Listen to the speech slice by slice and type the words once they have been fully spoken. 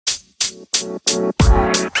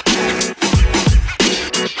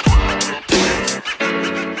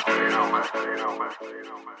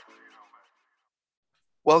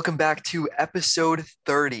Welcome back to episode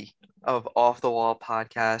 30 of Off the Wall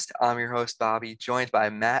podcast. I'm your host, Bobby, joined by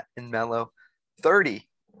Matt and Mello. 30,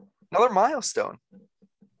 another milestone.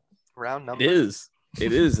 Round number. It is,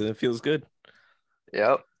 and it feels good.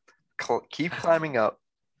 Yep. Keep climbing up.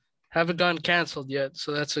 Haven't gotten canceled yet,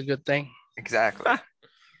 so that's a good thing. Exactly.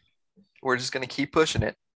 We're just going to keep pushing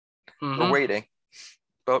it. Mm-hmm. We're waiting.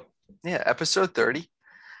 But yeah, episode 30.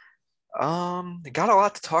 Got a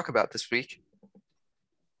lot to talk about this week.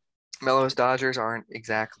 Mello's Dodgers aren't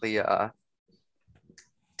exactly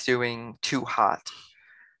doing too hot.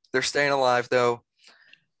 They're staying alive though.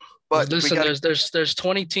 But listen, there's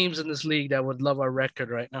 20 teams in this league that would love our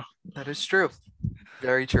record right now. That is true.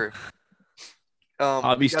 Very true.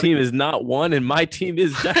 Bobby's team is not one, and my team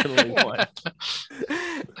is definitely one.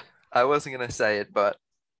 I wasn't gonna say it, but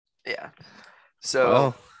yeah.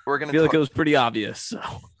 So we're gonna feel like it was pretty obvious. So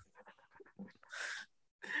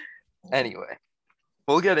anyway,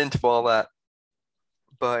 we'll get into all that.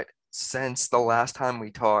 But since the last time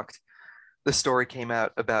we talked, the story came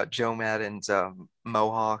out about Joe Maddon's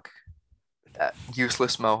mohawk, that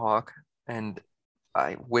useless mohawk, and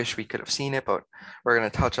I wish we could have seen it, but we're going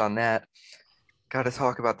to touch on that. Got to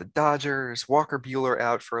talk about the Dodgers. Walker Buehler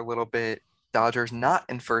out for a little bit. Dodgers not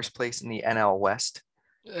in first place in the NL West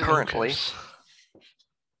currently.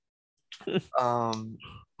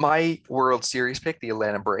 My World Series pick, the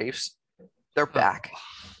Atlanta Braves, they're back.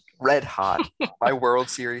 Red hot. My World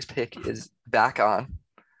Series pick is back on.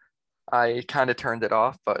 I kind of turned it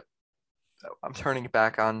off, but I'm turning it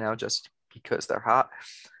back on now just because they're hot.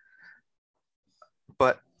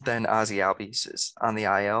 But then Ozzie Albies is on the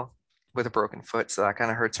IL with a broken foot, so that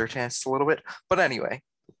kind of hurts their chances a little bit. But anyway,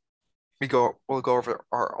 we'll go over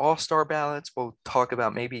our all-star ballots. We'll talk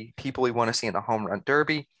about maybe people we want to see in the home run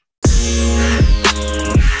derby.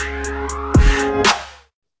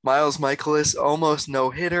 Miles Michaelis, almost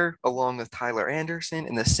no-hitter, along with Tyler Anderson.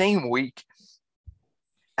 In the same week,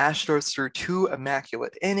 Astros threw 2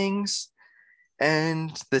 immaculate innings,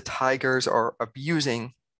 and the Tigers are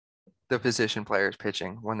abusing the position players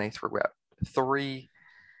pitching when they threw out 3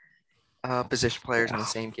 position players in the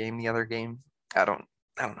same game. The other game, I don't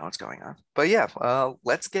know what's going on. But yeah,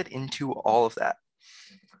 let's get into all of that.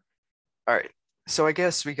 All right, so I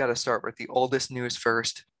guess we got to start with the oldest news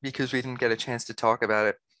first because we didn't get a chance to talk about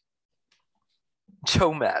it.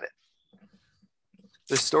 Joe Maddon.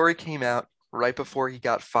 The story came out right before he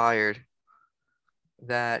got fired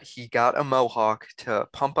that he got a mohawk to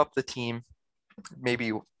pump up the team,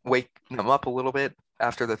 maybe wake them up a little bit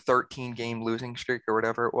after the 13-game losing streak or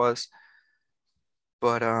whatever it was.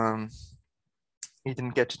 But he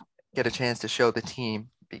didn't get a chance to show the team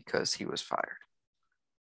because he was fired.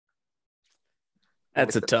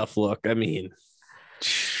 That's a tough look. I mean,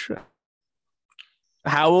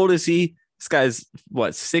 how old is he? This guy's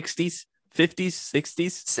what, 60s, 50s,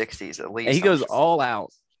 60s? 60s at least. And he goes all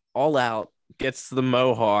out, gets the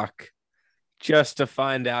mohawk just to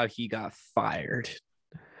find out he got fired.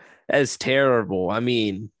 That's terrible. I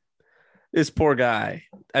mean, this poor guy.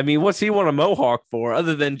 I mean, what's he want a mohawk for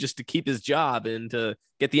other than just to keep his job and to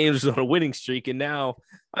get the Angels on a winning streak? And now,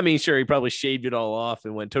 I mean, sure, he probably shaved it all off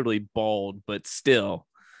and went totally bald, but still,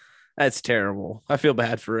 that's terrible. I feel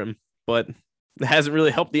bad for him, but it hasn't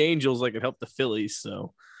really helped the Angels like it helped the Phillies.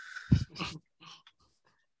 So,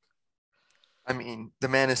 I mean, the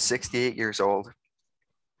man is 68 years old.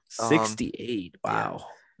 68. Wow. Yeah.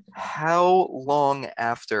 How long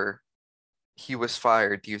after he was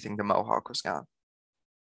fired do you think the mohawk was gone?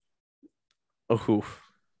 Oh,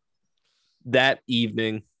 that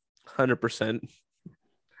evening, 100%.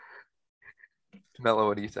 Mello,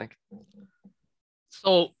 what do you think?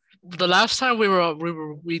 So the last time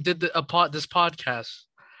we did this podcast,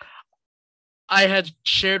 I had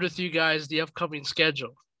shared with you guys the upcoming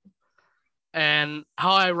schedule, and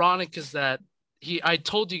how ironic is that I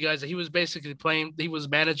told you guys that he was basically he was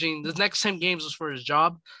managing the next 10 games was for his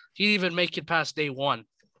job. He didn't even make it past day 1.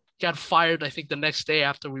 He got fired, I think, the next day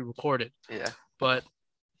after we recorded. Yeah. But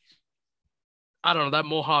I don't know, that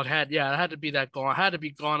mohawk it had to be that gone. It had to be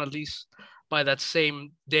gone at least by that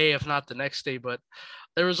same day, if not the next day. But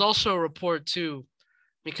there was also a report too,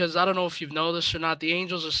 because I don't know if you've noticed or not, the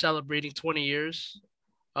Angels are celebrating 20 years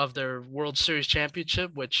of their World Series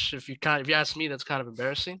championship, which if you ask me, that's kind of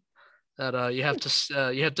embarrassing. That you have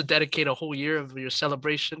to dedicate a whole year of your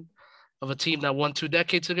celebration of a team that won 2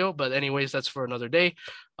 decades ago. But anyways, that's for another day.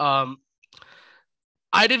 I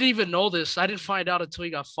didn't even know this. I didn't find out until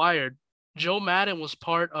he got fired. Joe Maddon was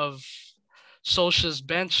part of Solskjaer's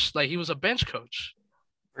bench. Like he was a bench coach.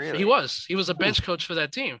 Really? He was a bench coach for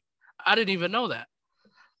that team. I didn't even know that.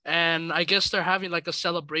 And I guess they're having like a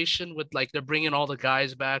celebration with like they're bringing all the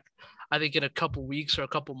guys back. I think in a couple weeks or a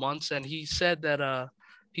couple months. And he said that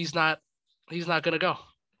he's not gonna go.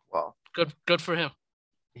 Well, good for him.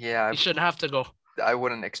 yeah, He shouldn't have to go. I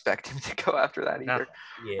wouldn't expect him to go after that either.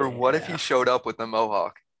 Yeah. Or what if he showed up with the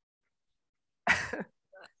mohawk?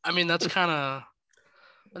 I mean, that'd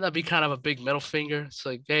be kind of a big middle finger. It's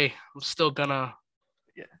like, hey, I'm still gonna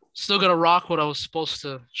rock what I was supposed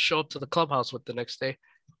to show up to the clubhouse with the next day.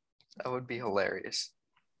 That would be hilarious.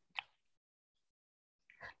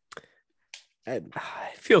 I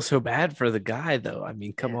feel so bad for the guy, though. I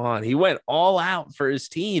mean, come on. He went all out for his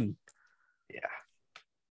team. Yeah.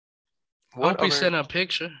 I hope he sent a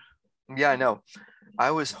picture. Yeah, I know.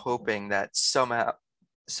 I was hoping that somehow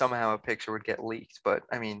a picture would get leaked, but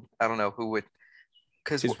I mean, I don't know who would.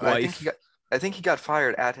 Because I think he got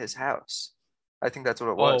fired at his house. I think that's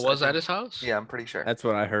what it was. Oh, was at his house? Yeah, I'm pretty sure. That's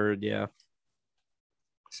what I heard. Yeah.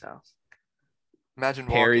 So, imagine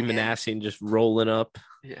Perry Manasseh just rolling up.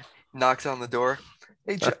 Yeah, knocks on the door.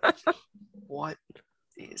 Hey, what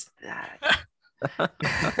is that?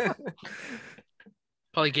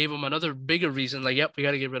 Probably gave him another bigger reason. Like, yep, we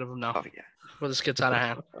got to get rid of him now. Oh yeah, before this gets out of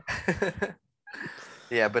hand.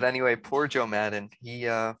 Yeah, but anyway, poor Joe Madden.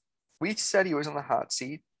 We said he was on the hot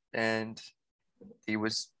seat, and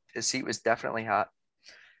his seat was definitely hot.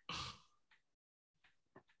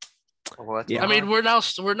 Well, I mean, we're now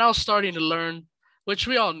starting to learn, which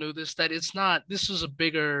we all knew this, that it's not. This was a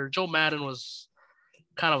bigger. Joe Madden was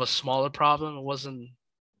kind of a smaller problem.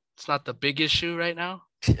 It's not the big issue right now.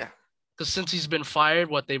 Yeah. Because since he's been fired,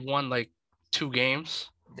 they've won like 2 games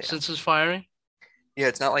since his firing. Yeah,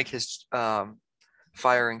 it's not like his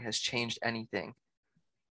firing has changed anything.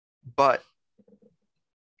 But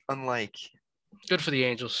unlike, good for the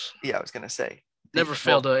Angels. Yeah, I was gonna say never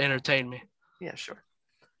failed to entertain me. Yeah, sure.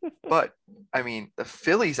 But I mean, the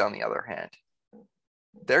Phillies, on the other hand,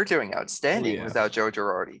 they're doing outstanding without Joe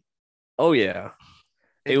Girardi. Oh yeah,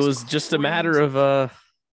 it was just a matter of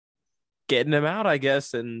getting him out, I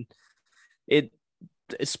guess, and it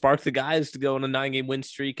sparked the guys to go on a 9-game win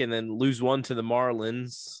streak and then lose one to the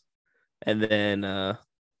Marlins, and then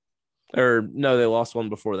or no, they lost one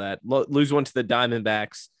before that. Lose one to the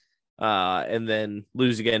Diamondbacks, and then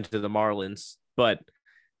lose again to the Marlins. But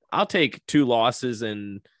I'll take 2 losses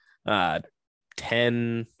and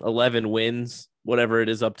 10, 11 wins, whatever it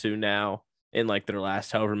is up to now in like their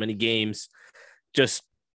last however many games. Just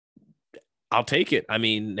I'll take it. I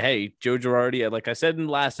mean, hey, Joe Girardi, like I said in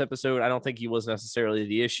the last episode, I don't think he was necessarily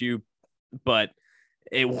the issue, but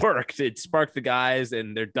it worked. It sparked the guys,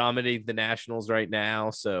 and they're dominating the Nationals right now.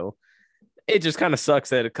 So it just kind of sucks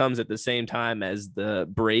that it comes at the same time as the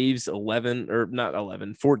Braves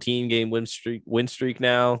 14-game win streak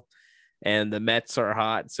now, and the Mets are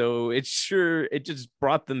hot. So it just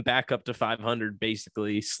brought them back up to 500,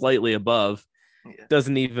 basically slightly above. Yeah.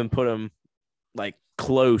 Doesn't even put them like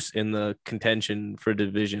close in the contention for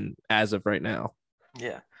division as of right now.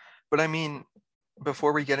 Yeah. But I mean,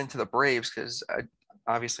 before we get into the Braves, because I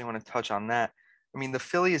obviously want to touch on that. I mean, the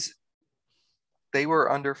Phillies, they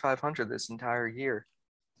were under 500 this entire year,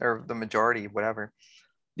 or the majority, whatever.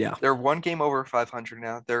 Yeah. They're 1 game over 500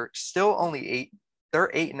 now. They're still only they're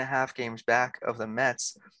 8.5 games back of the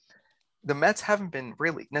Mets. The Mets haven't been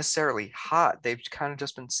really necessarily hot. They've kind of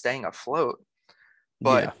just been staying afloat.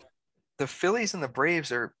 But the Phillies and the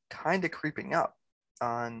Braves are kind of creeping up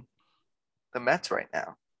on the Mets right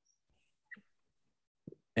now.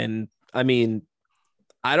 And I mean,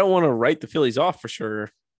 I don't want to write the Phillies off for sure,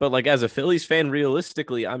 but like as a Phillies fan,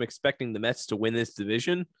 realistically, I'm expecting the Mets to win this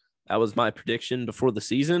division. That was my prediction before the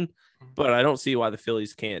season, but I don't see why the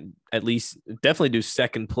Phillies can't at least definitely do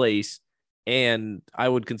second place. And I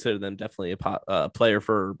would consider them definitely a player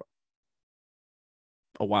for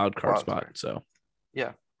a wild card spot. So,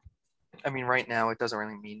 yeah. I mean, right now it doesn't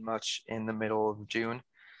really mean much in the middle of June,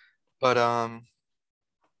 but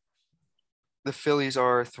the Phillies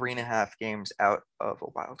are 3.5 games out of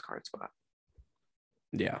a wild card spot.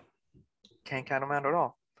 Yeah, can't count them out at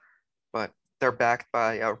all. But they're backed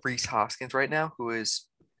by Rhys Hoskins right now, who is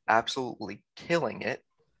absolutely killing it.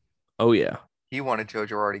 Oh yeah, he wanted Joe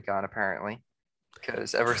Girardi gone apparently,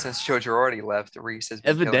 because ever since Joe Girardi left, Rhys has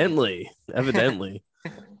been evidently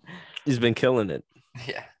he's been killing it.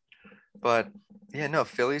 Yeah. But yeah, no,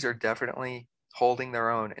 Phillies are definitely holding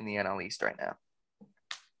their own in the NL East right now.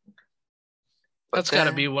 That's got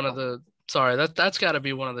to be one of the that's got to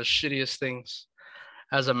be one of the shittiest things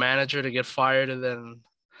as a manager, to get fired, and then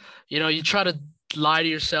you try to lie to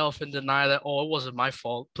yourself and deny that, oh, it wasn't my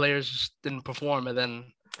fault. Players just didn't perform, and then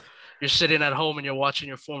you're sitting at home and you're watching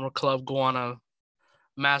your former club go on a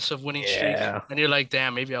massive winning streak, Yeah. and you're like,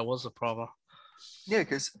 damn, maybe I was the problem. Yeah,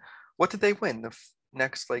 because what did they win? The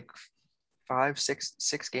next like five, six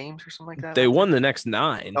games or something like that? They won the next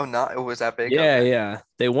 9. Oh, not it was that big. Yeah, Okay. yeah.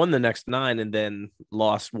 They won the next 9 and then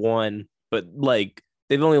lost 1. But like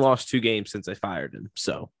they've only lost 2 games since they fired him.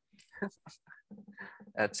 So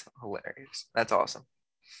That's hilarious. That's awesome.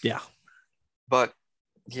 yeah. But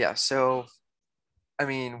yeah, so I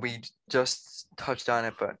mean, we just touched on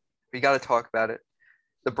it, but we got to talk about it.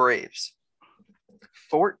 The Braves,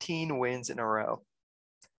 14 wins in a row.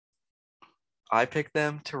 I picked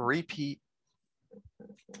them to repeat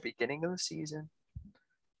the beginning of the season.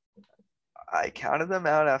 I counted them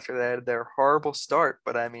out after that. Their horrible start,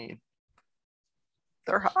 but I mean,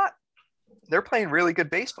 they're hot. They're playing really good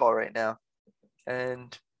baseball right now,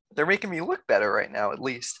 and they're making me look better right now, at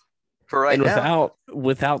least for right And now.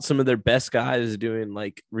 without some of their best guys doing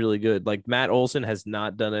like really good, like Matt Olson has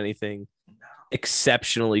not done anything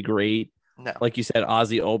exceptionally great. No, Like you said,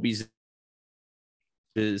 Ozzy Albies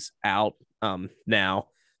is out now,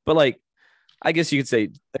 but like I guess you could say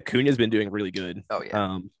Acuna's been doing really good. oh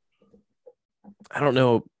yeah, I don't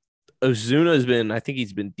know. Ozuna's been, I think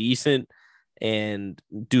he's been decent, and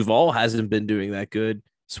Duvall hasn't been doing that good.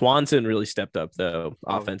 Swanson really stepped up though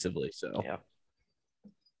offensively. So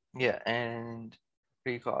yeah, and what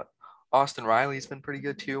do you call it? Austin Riley's been pretty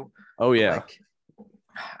good too. oh yeah, Like,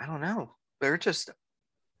 I don't know.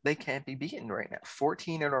 They can't be beaten right now.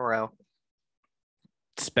 14 in a row.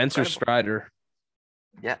 Spencer Incredible. Strider,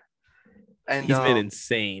 Yeah. And he's been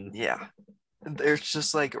insane. yeah. There's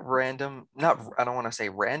just like random, not I don't want to say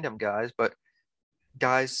random guys, but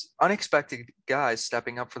guys, unexpected guys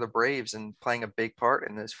stepping up for the Braves and playing a big part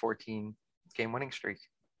in this 14 game winning streak.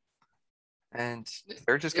 And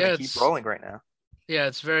they're just going to keep rolling right now. Yeah,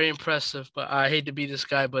 it's very impressive, but I hate to be this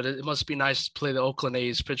guy, but it must be nice to play the Oakland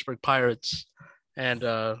A's, Pittsburgh Pirates, and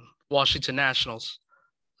Washington Nationals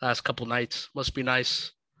last couple nights. Must be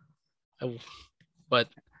nice. But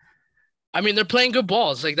I mean, they're playing good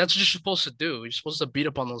balls. Like that's what you're supposed to do. You're supposed to beat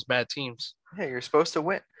up on those bad teams. Yeah, you're supposed to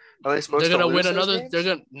win. Are they supposed They're to gonna lose win those another. games?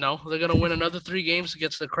 They're gonna win another 3 games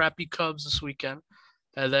against the crappy Cubs this weekend,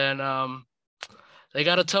 and then they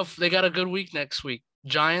got a good week next week.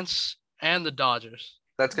 Giants and the Dodgers.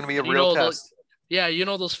 That's going to be a You real know, test. Yeah, you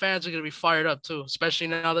know those fans are gonna be fired up too, especially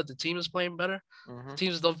now that the team is playing better.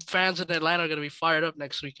 The fans in Atlanta are gonna be fired up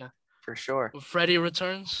next weekend. For sure. When Freddie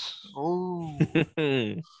returns. Oh,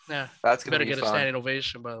 yeah, that's gonna better be get fun. a standing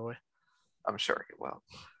ovation, by the way. I'm sure it will.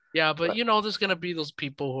 Yeah, but there's gonna be those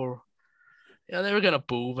people who, they were gonna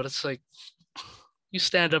boo, but it's like you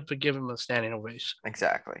stand up and give him a standing ovation.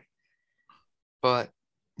 Exactly. But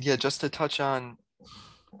yeah, just to touch on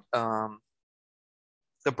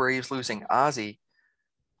the Braves losing Ozzy.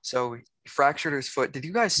 So he fractured his foot. Did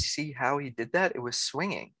you guys see how he did that? It was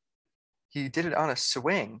swinging. He did it on a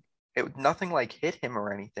swing. Nothing like hit him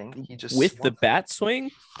or anything. He just with the bat swing,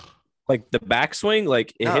 like the backswing,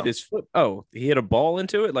 like it hit his foot. Oh, he hit a ball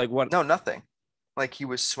into it. Like what? No, nothing. Like he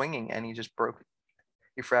was swinging and he just broke.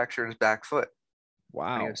 He fractured his back foot.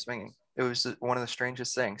 Wow. When he was swinging. It was one of the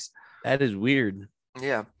strangest things. That is weird.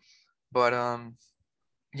 Yeah, but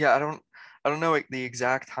yeah, I don't know the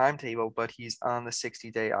exact timetable, but he's on the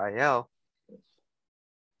 60-day IL.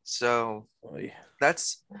 So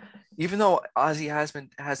that's, even though Ozzy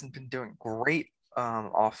hasn't been doing great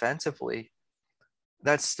offensively,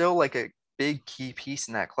 that's still like a big key piece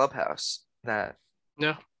in that clubhouse that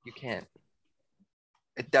you can't.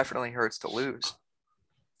 It definitely hurts to lose.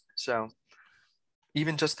 So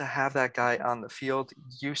even just to have that guy on the field,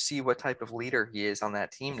 you see what type of leader he is on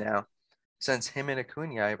that team now. Since him and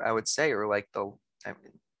Acuna, I would say, are like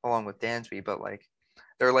along with Dansby, but like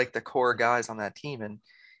they're like the core guys on that team. And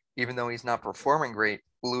even though he's not performing great,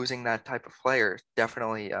 losing that type of player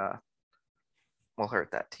definitely will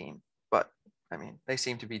hurt that team. But I mean, they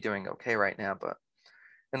seem to be doing okay right now. But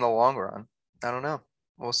in the long run, I don't know.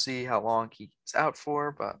 We'll see how long he's out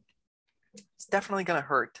for, but it's definitely going to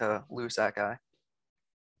hurt to lose that guy.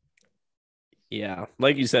 Yeah,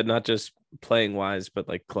 like you said, not just playing wise, but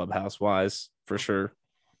like clubhouse wise for sure.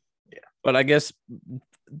 Yeah. But I guess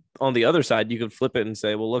on the other side, you could flip it and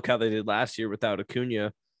say, well, look how they did last year without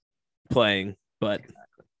Acuna playing. But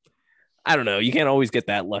I don't know. You can't always get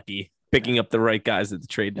that lucky picking up the right guys at the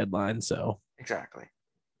trade deadline. So exactly.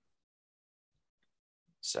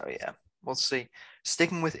 So yeah, we'll see.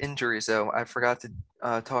 Sticking with injuries, though, I forgot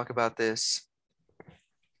to talk about this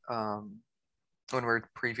when we were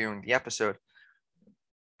previewing the episode.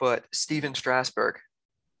 But Steven Strasburg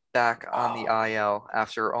back on the IL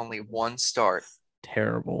after only one start.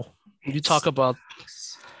 Terrible. You It talk about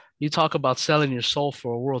sucks. selling your soul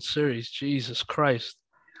for a World Series. Jesus Christ.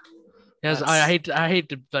 Yes, I That's-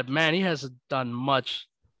 hate that man. He hasn't done much,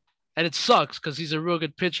 and it sucks because he's a real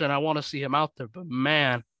good pitcher, and I want to see him out there. But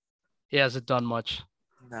man, he hasn't done much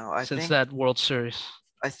No, since that World Series.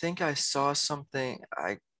 I think I saw something.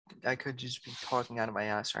 I could just be talking out of my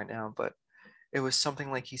ass right now, but it was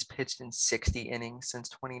something like he's pitched in 60 innings since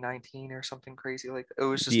 2019 or something crazy like that. It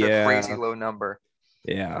was just a crazy Yeah. low number.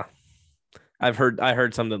 Yeah. I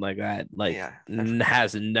heard something like that. Like Yeah.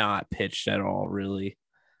 has not pitched at all, really.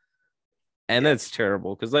 And Yeah. that's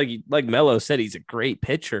terrible because like Melo said, he's a great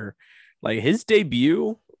pitcher. Like his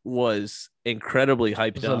debut was incredibly It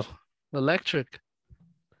hyped was up. electric.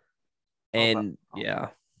 And Oh, yeah.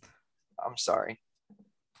 I'm sorry.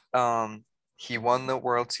 He won the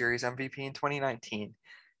World Series MVP in 2019.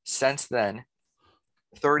 Since then,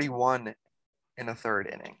 31 in a third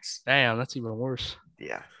innings. Damn, that's even worse.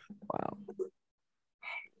 Yeah. Wow.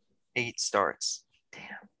 8 starts. Damn.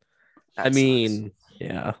 I That mean,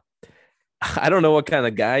 yeah. I don't know what kind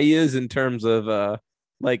of guy he is in terms of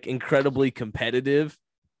like incredibly competitive,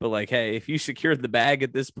 but like, hey, if you secured the bag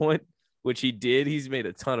at this point, which he did, he's made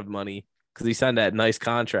a ton of money because he signed that nice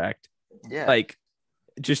contract. sucks. Yeah. Like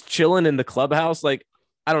just chilling in the clubhouse. Like,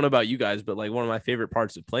 I don't know about you guys, but like one of my favorite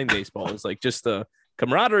parts of playing baseball is like just the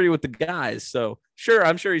camaraderie with the guys. So sure,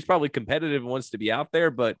 I'm sure he's probably competitive and wants to be out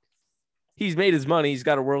there, but he's made his money. He's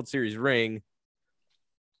got a World Series ring.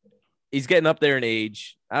 He's getting up there in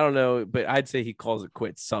age. I don't know, but I'd say he calls it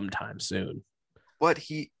quits sometime soon. What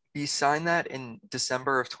he signed that in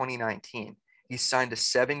December of 2019. He signed a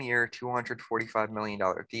 7-year, $245 million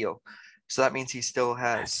deal. So that means he still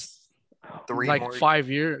has 3 Like more. 5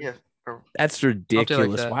 years. Yeah. Or, That's Something like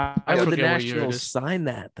ridiculous. that. Why I would the forget what year it Nationals is. sign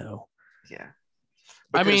that though? yeah.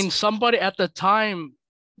 I mean, Because- somebody at the time,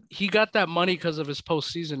 he got that money because of his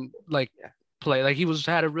postseason Yeah. play. Like he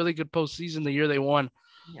had a really good postseason the year they won.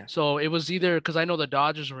 Yeah. So it was either because I know the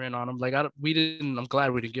Dodgers were in on him. Like we didn't. I'm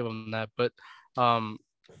glad we didn't give him that, but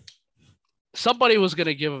somebody was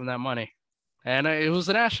gonna give him that money, and it was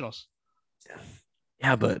the Nationals.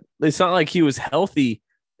 Yeah, but it's not like he was healthy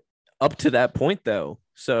up to that point though.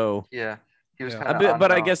 So yeah. He was Yeah. kind of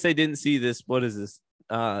but I guess they didn't see this. What is this?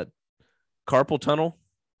 Carpal tunnel?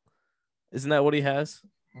 Isn't that what he has?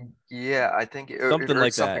 Yeah, I think Something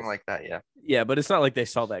like something that. like that. Yeah. Yeah, but it's not like they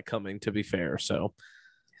saw that coming, to be fair. So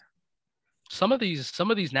Some of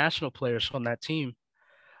these national players from that team,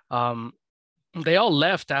 they all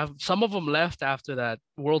left. Some of them left after that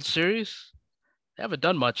World Series. They haven't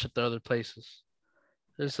done much at the other places.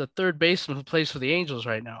 There's a third baseman who plays for the Angels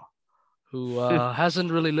right now, who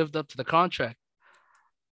hasn't really lived up to the contract.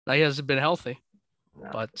 Now, he hasn't been healthy, No.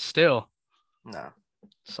 but still, No.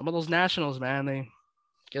 some of those Nationals, man, they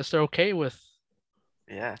guess they're okay with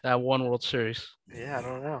Yeah. that one World Series. Yeah. I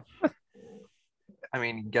don't know. I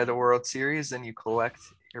mean, you get a World Series, then you collect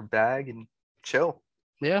your bag and chill.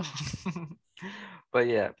 Yeah, But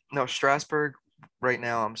yeah, no, Strasburg right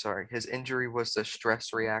now, I'm sorry. His injury was the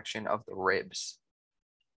stress reaction of the ribs.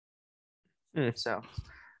 So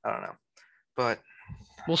I don't know. But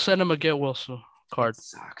we'll send him a get Wilson card. it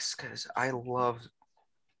sucks because I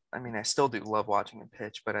mean, I still do love watching him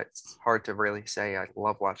pitch, but it's hard to really say I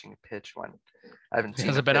love watching him pitch when I haven't He seen him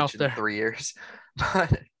hasn't been out pitch in there. 3 years.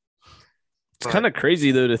 But it's kind of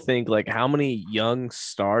crazy though to think like how many young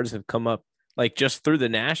stars have come up like just through the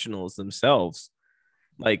Nationals themselves,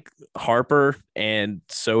 like Harper and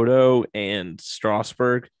Soto and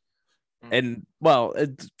Strasburg. And well,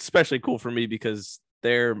 it's especially cool for me because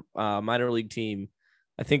their minor league team,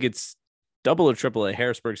 I think it's double or triple A,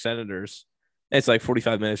 Harrisburg Senators. It's like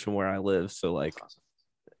 45 minutes from where I live. So like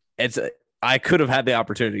I could have had the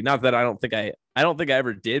opportunity. Not that I don't think I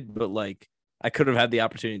ever did, but like I could have had the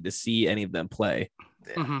opportunity to see any of them play.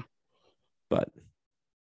 yeah. Mm-hmm. But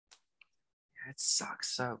It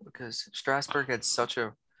sucks because Strasburg had such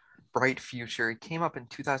a bright future. He came up in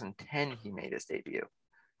 2010. He made his debut.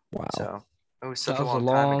 wow. So it was such That was a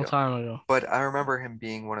long time ago. But I remember him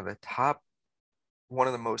being one of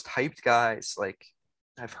the most hyped guys like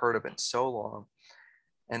I've heard of in so long.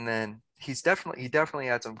 And then he definitely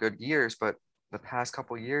had some good years, but the past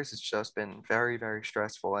couple years it's just been very, very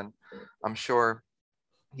stressful. And I'm sure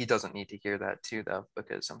he doesn't need to hear that too, though,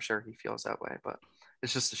 because I'm sure he feels that way. But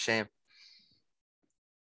it's just a shame.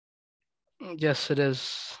 Yes, it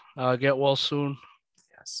is. Get well soon.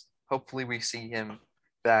 Yes. Hopefully we see him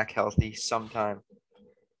back healthy sometime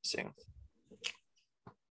soon.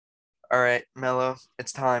 All right, Mello,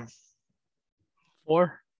 it's time.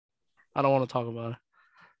 Or I don't want to talk about it.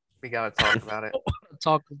 We gotta talk about it.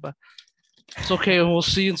 talk about. It's okay. We'll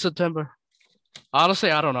see you in September.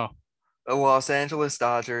 Honestly, I don't know. The Los Angeles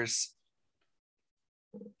Dodgers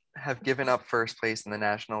have given up first place in the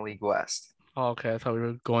National League West. Oh, okay. I thought we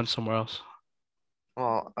were going somewhere else.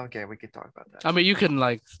 Well, okay, we could talk about that. I mean, you can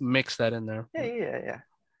like mix that in there. Yeah.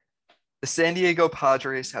 The San Diego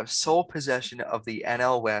Padres have sole possession of the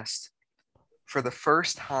NL West for the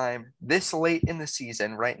first time this late in the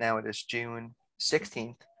season. Right now it is June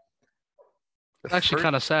 16th. It's actually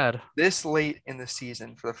kind of sad. This late in the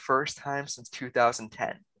season for the first time since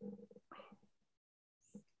 2010.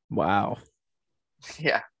 Wow.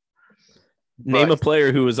 Yeah. Name a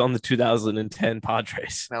player who was on the 2010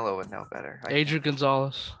 Padres. Melo would know better. Adrian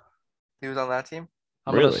Gonzalez. He was on that team?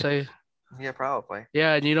 I'm gonna say. Yeah, probably.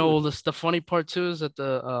 Yeah, and you know the funny part too is that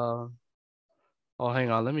the oh,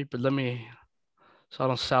 hang on, let me so I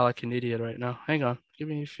don't sound like an idiot right now. Hang on, give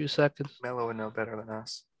me a few seconds. Melo would know better than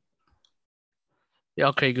us. Yeah,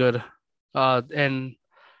 okay, good. And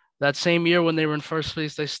that same year when they were in first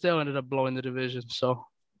place, they still ended up blowing the division. So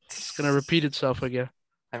it's gonna repeat itself again.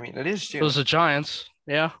 I mean, it is June. It was the Giants,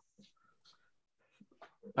 yeah.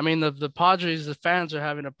 I mean, the Padres, the fans are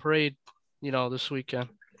having a parade, this weekend,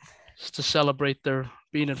 just to celebrate their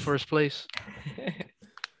being in first place.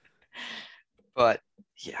 But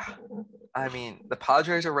yeah, I mean, the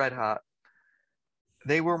Padres are red hot.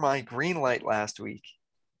 They were my green light last week.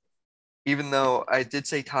 Even though I did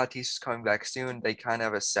say Tatis is coming back soon, they kind of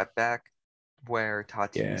have a setback where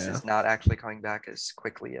Tatis is not actually coming back as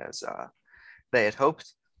quickly as they had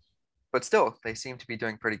hoped. But still, they seem to be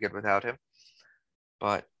doing pretty good without him.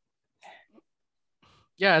 But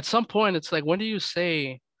yeah, at some point, it's like, when do you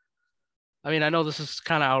say, I mean, I know this is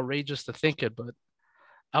kind of outrageous to think it, but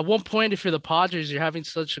at one point, if you're the Padres, you're having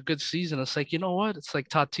such a good season. It's like, you know what? It's like,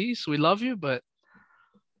 Tatis, we love you, but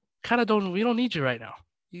we don't need you right now.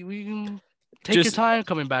 We can take your time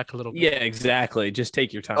coming back a little bit. Yeah, exactly. Just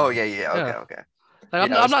take your time. Oh, yeah. Okay. Like,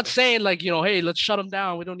 I'm not saying like, hey, let's shut them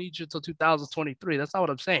down. We don't need you until 2023. That's not what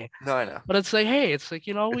I'm saying. No, I know. But it's like, hey, it's like,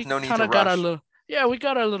 we kind of got our little, we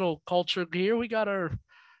got our little culture here. We got our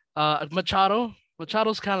Machado.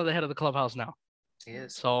 Machado's kind of the head of the clubhouse now. He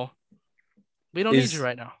is. So we don't need you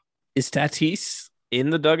right now. Is Tatis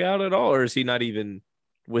in the dugout at all, or is he not even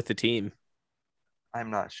with the team? I'm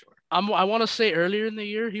not sure. I want to say earlier in the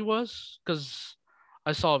year he was, because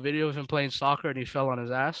I saw a video of him playing soccer and he fell on his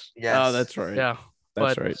ass. Yes. Oh, that's right. Yeah.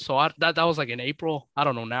 That's right. So that was like in April. I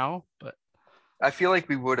don't know now, but I feel like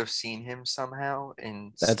we would have seen him somehow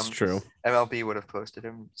That's true. MLB would have posted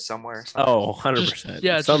him somewhere. Oh, 100%.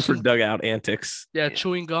 Yeah, some for dugout antics. Yeah,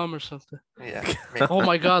 chewing gum or something. Yeah. Oh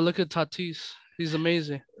my God, look at Tatis. He's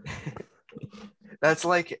amazing. That's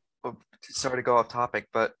like, sorry to go off topic,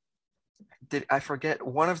 but did I forget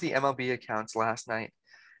one of the MLB accounts last night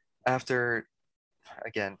after,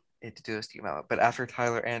 again, hate to do this to you, Mel, but after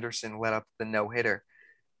Tyler Anderson let up the no-hitter,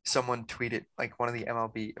 someone tweeted, like one of the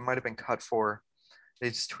MLB, it might have been Cut 4, they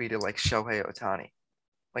just tweeted like Shohei Ohtani.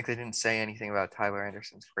 Like they didn't say anything about Tyler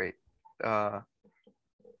Anderson's great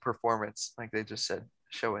performance. Like they just said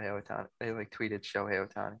Shohei Ohtani. They like tweeted Shohei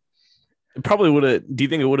Ohtani. It probably would have. Do you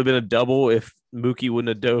think it would have been a double if Mookie wouldn't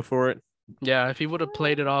have dove for it? Yeah, if he would have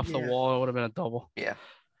played it off the wall, it would have been a double. Yeah.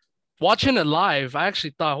 Watching it live, I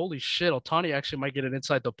actually thought, holy shit, Ohtani actually might get an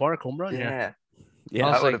inside the park home run. Yeah. Yeah.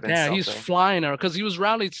 I was like, yeah, he's flying there because he was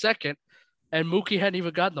rounding second and Mookie hadn't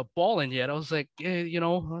even gotten the ball in yet. I was like, yeah,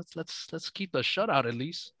 let's keep the shutout at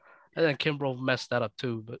least. And then Kimbrel messed that up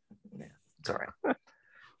too, but yeah, it's all right.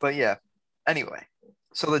 But yeah, anyway,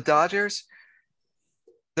 so the Dodgers,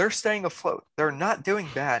 they're staying afloat. They're not doing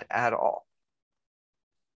bad at all.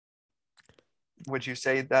 Would you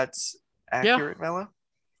say that's accurate, Melo?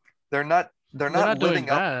 They're not living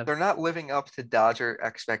up. They're not living up to Dodger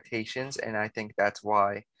expectations, and I think that's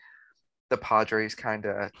why the Padres kind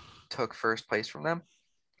of took first place from them.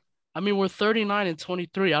 I mean, we're 39 and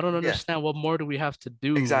 23. I don't understand what more do we have to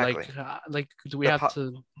do. Exactly. Like do we have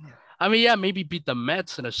to? I mean, yeah, maybe beat the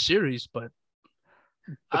Mets in a series, but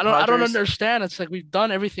I don't understand. It's like we've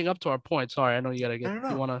done everything up to our point. Sorry, I know you gotta get.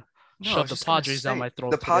 You want to shove the Padres down my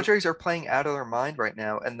throat. The Padres are playing out of their mind right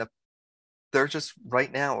now, and they're just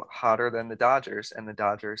right now hotter than the Dodgers, and the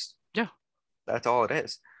Dodgers. Yeah, that's all it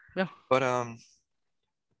is. Yeah, but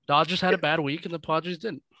Dodgers had a bad week, and the Padres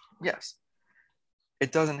didn't. Yes,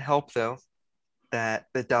 it doesn't help though that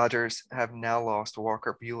the Dodgers have now lost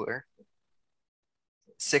Walker Buehler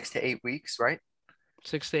 6 to 8 weeks, right?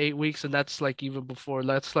 6 to 8 weeks, and that's like even before.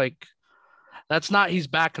 That's not he's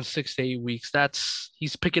back in 6 to 8 weeks. That's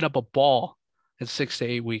he's picking up a ball in 6 to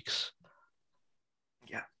 8 weeks.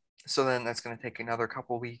 Yeah. So then that's going to take another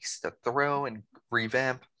couple weeks to throw and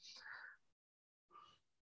revamp.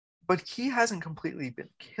 but he hasn't completely been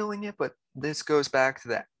killing it. But this goes back to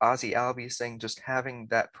that Ozzy Albies thing, just having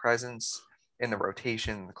that presence in the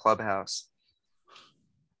rotation, in the clubhouse.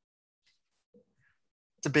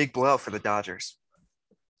 It's a big blow for the Dodgers.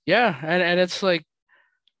 Yeah, and it's like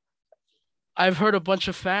I've heard a bunch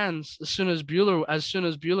of fans as soon as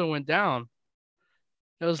Bueller went down,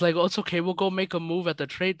 it was like, oh, it's okay, we'll go make a move at the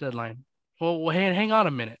trade deadline. Well, hang on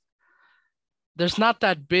a minute. There's not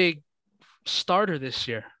that big starter this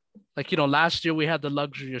year. Like, last year we had the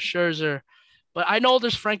luxury of Scherzer, but I know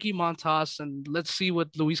there's Frankie Montas, and let's see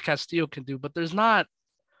what Luis Castillo can do. But there's not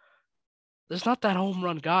that home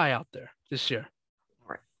run guy out there this year.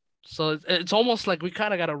 Right. So it's almost like we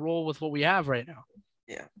kind of got to roll with what we have right now.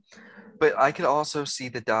 Yeah. But I could also see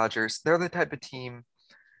the Dodgers. They're the type of team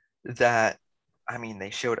that, I mean,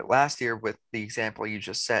 they showed it last year with the example you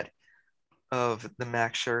just said of the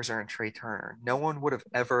Max Scherzer and Trey Turner. No one would have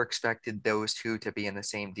ever expected those two to be in the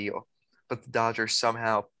same deal, but the Dodgers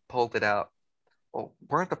somehow pulled it out. Well,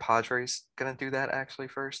 weren't the Padres going to do that actually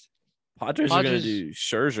first? Padres are going to do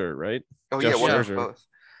Scherzer, right? Oh, Just yeah, one of Scherzer. both.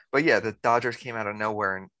 But yeah, the Dodgers came out of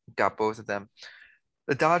nowhere and got both of them.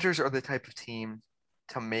 The Dodgers are the type of team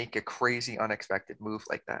to make a crazy, unexpected move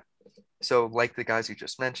like that. So, like the guys you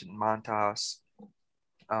just mentioned, Montas,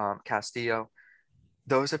 Castillo,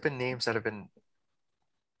 those have been names that have been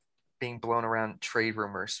being blown around trade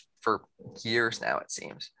rumors for years now, it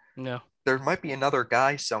seems. Yeah. There might be another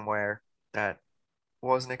guy somewhere that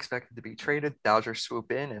wasn't expected to be traded. Dodgers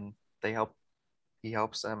swoop in and he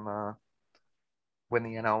helps them win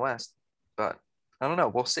the NL West. But I don't know.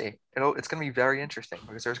 We'll see. It's going to be very interesting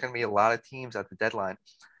because there's going to be a lot of teams at the deadline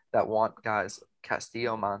that want guys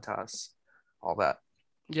Castillo, Montas, all that.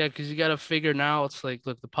 Yeah, because you got to figure now. It's like,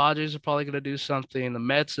 look, the Padres are probably going to do something. The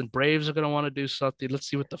Mets and Braves are going to want to do something. Let's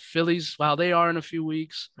see what the Phillies, how they are in a few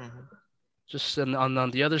weeks. Mm-hmm. Just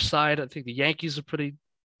on the other side, I think the Yankees are pretty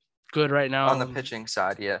good right now. On the pitching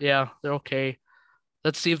side, yeah. Yeah, they're okay.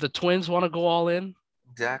 Let's see if the Twins want to go all in.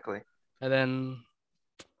 Exactly. And then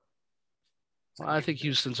I think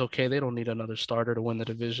Houston's okay. They don't need another starter to win the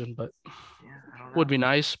division, but would be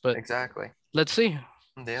nice. But exactly. Let's see.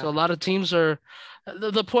 Yeah. So a lot of teams are.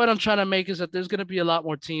 The point I'm trying to make is that there's going to be a lot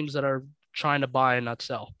more teams that are trying to buy and not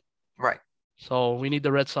sell. Right. So we need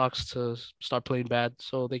the Red Sox to start playing bad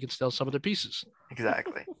so they can sell some of their pieces.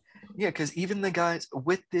 Exactly. Yeah, because even the guys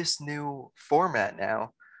with this new format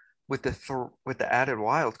now, with the added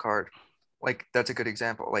wild card, like that's a good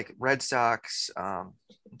example. Like Red Sox, I'm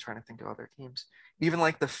trying to think of other teams. Even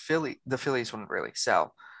like the Phillies wouldn't really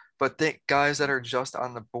sell, but the guys that are just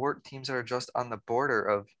on the board, teams that are just on the border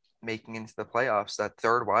of making into the playoffs, that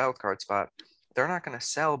third wild card spot, they're not going to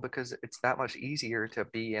sell because it's that much easier to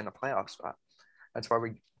be in a playoff spot. That's why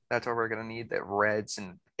we're going to need the Reds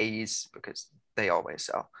and A's because they always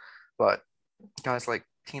sell. But guys like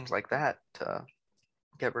teams like that to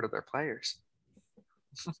get rid of their players.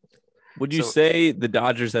 Would you say the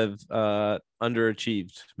Dodgers have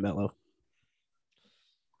underachieved, Mello?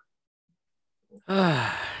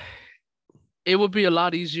 It would be a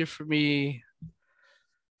lot easier for me.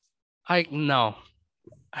 No.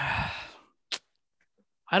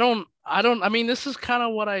 I mean, this is kind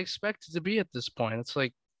of what I expected to be at this point. It's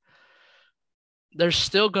like they're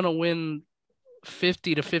still going to win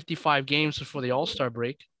 50 to 55 games before the All-Star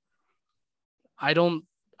break. I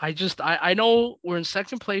know we're in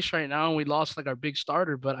second place right now and we lost like our big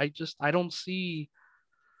starter, but I don't see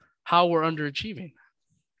how we're underachieving.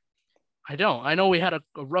 I don't. I know we had a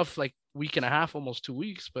rough like week and a half, almost 2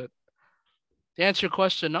 weeks, but to answer your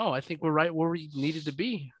question, no, I think we're right where we needed to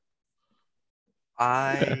be.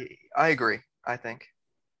 I agree. I think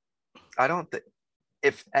I don't think,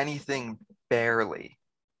 if anything, barely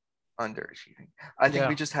underachieving. I think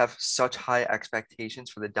we just have such high expectations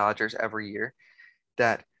for the Dodgers every year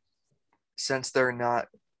that since they're not,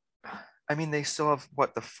 I mean, they still have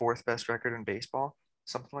what, the fourth best record in baseball,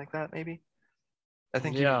 something like that, maybe. I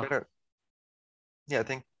think even better. Yeah, I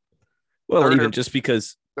think. Well, even just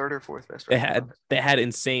because third or fourth best record. They had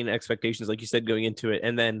insane expectations, like you said, going into it,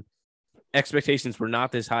 and then expectations were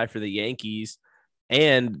not this high for the Yankees,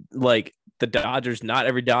 and like the Dodgers, not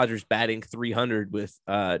every Dodger's batting 300 with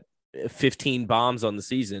 15 bombs on the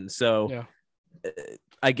season. So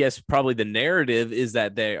I guess probably the narrative is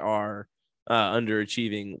that they are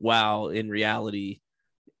underachieving, while in reality,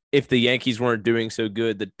 if the Yankees weren't doing so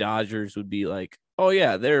good, the Dodgers would be like, oh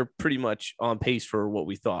yeah, they're pretty much on pace for what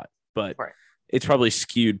we thought. But it's probably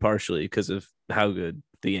skewed partially because of how good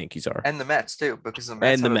the Yankees are. And the Mets too, because the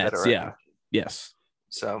Mets Yes.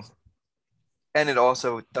 So, and it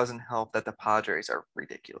also doesn't help that the Padres are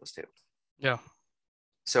ridiculous too. Yeah.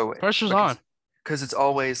 So pressure's on. because it's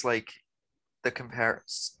always like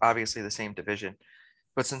obviously the same division,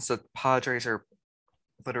 but since the Padres are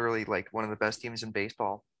literally like one of the best teams in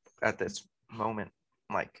baseball at this moment,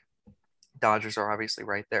 like Dodgers are obviously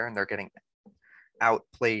right there, and they're getting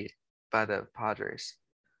outplayed by the Padres.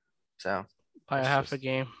 So by a it's half a just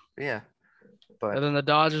game. yeah, And but then the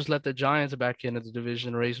Dodgers let the Giants back into the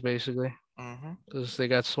division race basically mhm. because they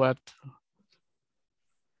got swept.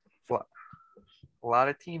 A lot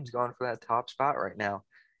of teams going for that top spot right now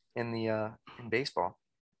in the in baseball.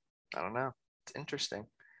 I don't know. It's interesting.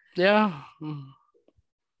 Yeah.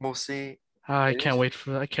 We'll see. I It can't is wait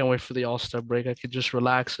for the All-Star break. I could just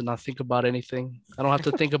relax and not think about anything. I don't have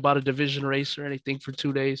to think about a division race or anything for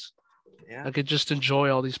 2 days. yeah. I could just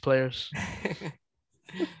enjoy all these players.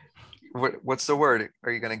 What's the word?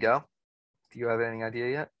 Are you gonna go? Do you have any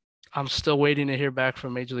idea yet? I'm still waiting to hear back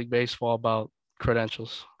from Major League Baseball about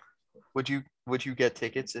credentials. Would you get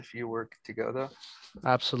tickets if you were to go though?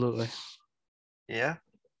 Absolutely. Yeah.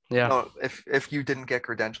 Yeah. No, if you didn't get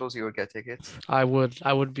credentials, you would get tickets. I wouldn't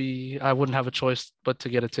have a choice but to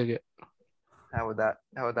get a ticket. How would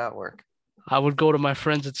that work? I would go to my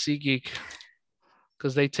friends at SeatGeek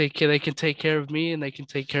because they can take care of me and they can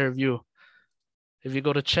take care of you. If you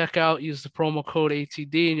go to checkout, use the promo code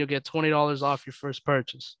ATD and you'll get $20 off your first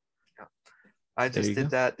purchase. I There just you did go.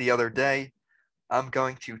 that the other day. I'm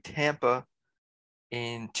going to Tampa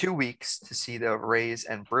in 2 weeks to see the Rays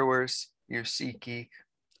and Brewers. Your SeatGeek,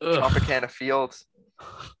 Ugh. Tropicana Field.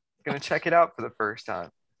 Gonna check it out for the first time.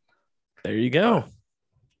 There you go.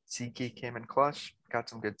 SeatGeek came in clutch, got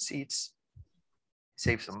some good seats,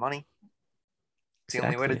 saved some money. It's the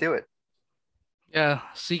only way to Exactly. do it. Yeah,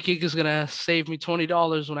 SeatGeek is gonna save me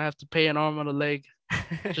 $20 when I have to pay an arm and a leg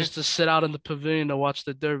just to sit out in the pavilion to watch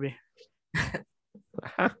the Derby.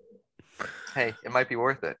 Hey, it might be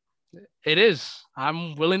worth it. It is.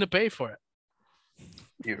 I'm willing to pay for it.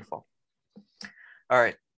 Beautiful. All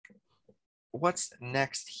right. What's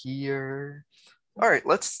next here? All right,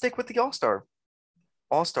 let's stick with the All-Star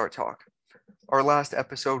talk. Our last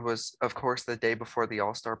episode was, of course, the day before the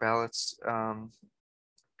All-Star ballots got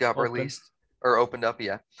Open. released or opened up,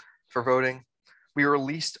 yeah, for voting. We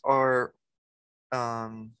released our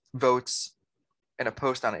votes in a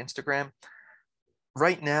post on Instagram.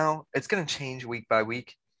 Right now, it's going to change week by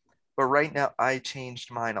week, but right now I changed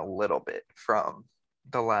mine a little bit from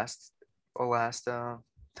the last time.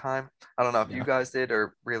 I don't know if you Yeah. guys did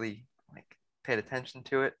or really like paid attention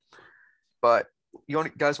to it, but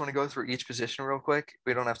guys want to go through each position real quick?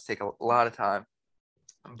 We don't have to take a lot of time,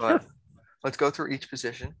 but let's go through each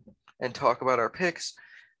position and talk about our picks.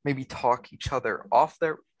 Maybe talk each other off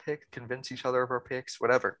their pick, convince each other of our picks,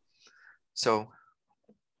 whatever. So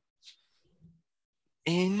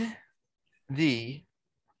in the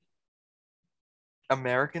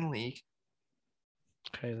American League,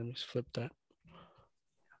 Okay, let me flip that.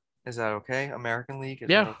 is that okay? American League, is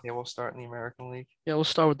that Yeah. okay? We'll start in the American League. Yeah, we'll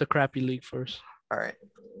start with the crappy league first. All right.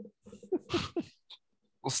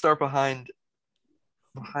 We'll start behind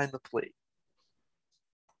the plate.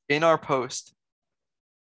 In our post.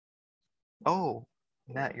 Oh,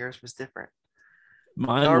 Matt, yours was different.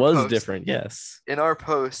 Mine was different. Yes. In our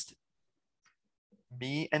post,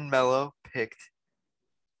 me and Mello picked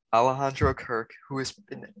Alejandro Kirk, who has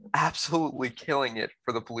been absolutely killing it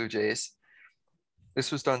for the Blue Jays.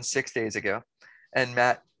 This was done 6 days ago. And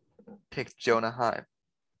Matt picked Jonah Heim.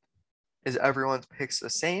 Is everyone's picks the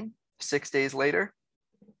same 6 days later?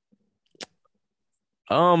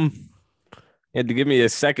 You had to give me a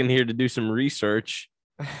second here to do some research.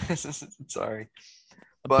 Sorry.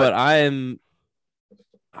 But I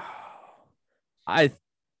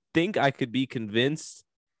think I could be convinced.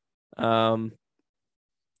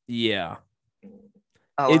 Yeah.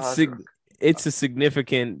 It's a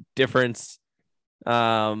significant difference.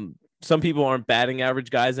 Some people aren't batting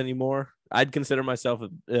average guys anymore. I'd consider myself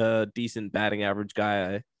a decent batting average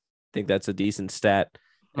guy. I think that's a decent stat.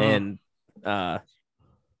 And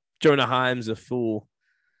Jonah Heim's a full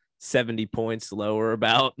 70 points lower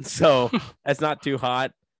about. So that's not too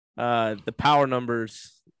hot. The power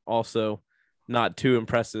numbers also not too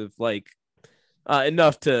impressive, like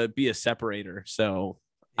enough to be a separator. So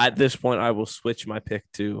at this point, I will switch my pick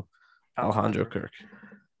to Alejandro Kirk.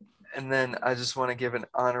 And then I just want to give an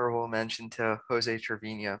honorable mention to Jose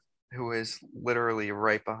Trevino, who is literally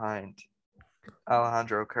right behind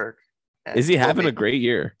Alejandro Kirk. And is he having a great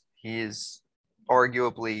year? He is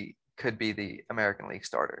arguably could be the American League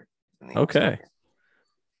starter. Okay.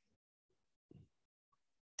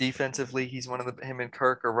 Defensively, he's him and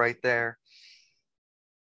Kirk are right there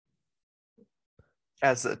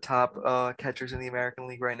as the top catchers in the American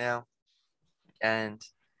League right now. And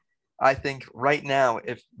I think right now,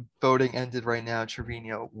 if voting ended right now,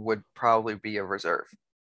 Trevino would probably be a reserve.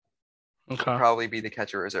 Would Okay. probably be the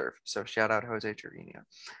catcher reserve. So shout out Jose Trevino.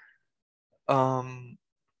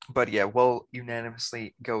 But yeah, we'll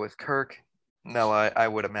unanimously go with Kirk. No, I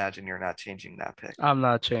would imagine you're not changing that pick. I'm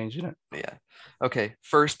not changing it. Yeah. Okay.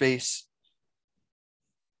 First base.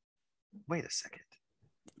 Wait a second.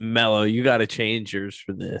 Mello, you got to change yours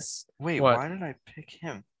for this. Wait, What? why did I pick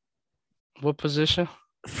him? What position?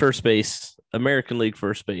 First base, American League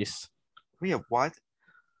first base. Wait, what?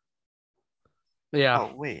 Yeah.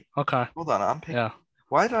 Oh, wait. Okay. Hold on. I'm picking. Yeah.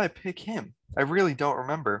 Why did I pick him? I really don't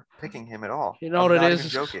remember picking him at all. You know I'm what it not is? even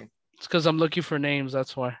joking. It's because I'm looking for names.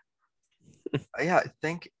 That's why. Yeah,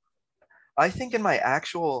 I think in my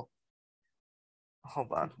actual.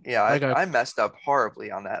 Hold on. Yeah, Okay. I messed up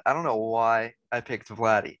horribly on that. I don't know why I picked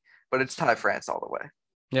Vladdy, but it's Ty France all the way.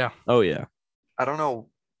 Yeah. Oh yeah. I don't know.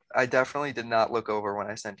 I definitely did not look over when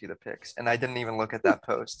I sent you the picks, and I didn't even look at that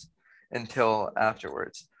post until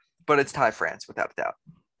afterwards. But it's Ty France without a doubt.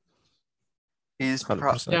 He's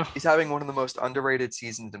 100%. Yeah. he's having one of the most underrated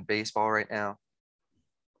seasons in baseball right now.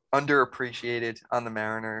 Underappreciated on the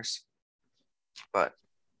Mariners, but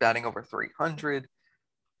batting over 300.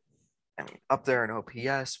 I mean, up there in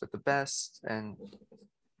OPS with the best, and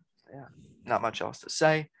yeah, not much else to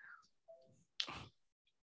say.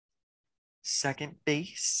 Second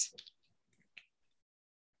base.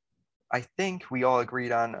 I think we all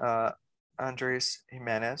agreed on Andres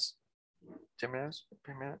Jimenez. Jimenez?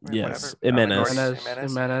 Yes, Whatever. Jimenez.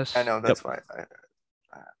 Jimenez. I know that's why.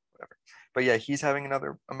 Whatever. But yeah, he's having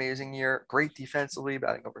another amazing year. Great defensively,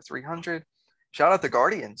 batting over 300. Shout out the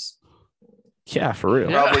Guardians. Yeah, for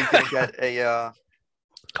real. Yeah. Probably gonna get a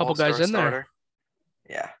Couple all-star guys in starter.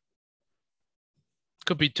 Yeah.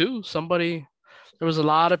 Could be two. Somebody. There was a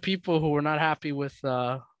lot of people who were not happy with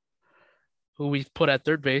who we put at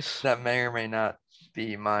third base. That may or may not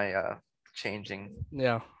be my changing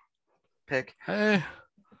Yeah. pick. Hey,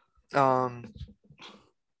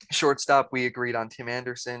 Shortstop, we agreed on Tim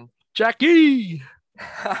Anderson. Jackie.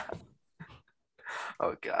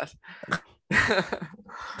 Oh god.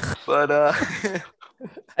 But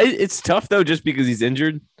It's tough though, just because he's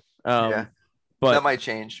injured. yeah, But that might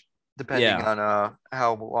change depending Yeah. on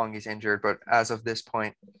how long he's injured. But as of this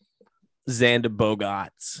point, Xander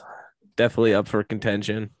Bogaerts definitely up for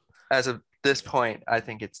contention. I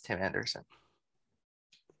think it's Tim Anderson.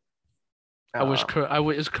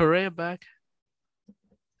 Is Correa back?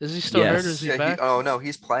 Is he still hurt? Or is he Yeah, back? oh no,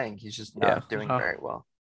 he's playing. He's just not doing Uh-huh. very well.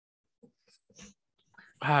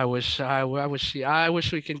 I wish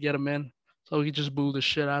we can get him in so we can just boo the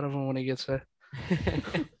shit out of him when he gets there.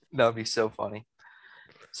 That would be so funny.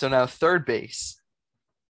 So now third base.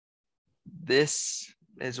 This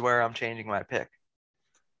is where I'm changing my pick.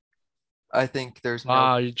 I think there's no.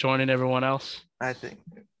 Wow, you're joining everyone else. I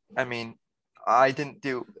mean, I didn't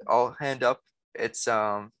do. I'll hand up. It's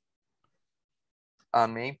on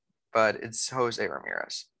me, but it's Jose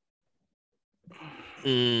Ramirez.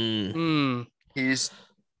 He's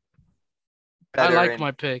better. I like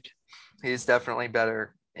my pick. He's definitely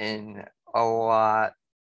better in a lot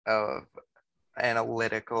of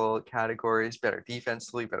analytical categories, better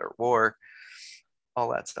defensively, better WAR, all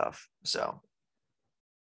that stuff. So,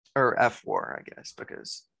 or F WAR, I guess,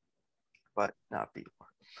 but not B WAR.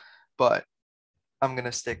 But I'm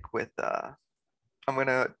gonna stick with. I'm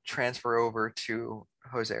gonna transfer over to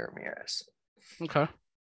Jose Ramirez. Okay.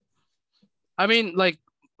 I mean, like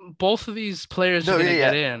both of these players No, are gonna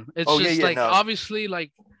yeah, get in. It's just like no. obviously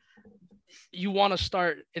like you want to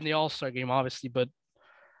start in the All-Star game, obviously, but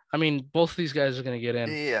I mean both of these guys are gonna get in.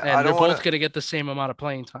 Yeah, and they're both gonna get the same amount of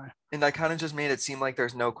playing time. And I kind of just made it seem like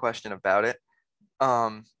there's no question about it.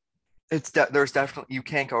 There's definitely you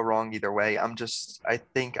can't go wrong either way. I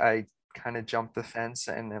think I kind of jumped the fence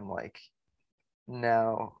and am like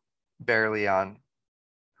now barely on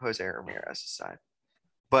Jose Ramirez's side.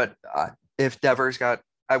 But if Devers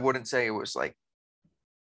I wouldn't say it was like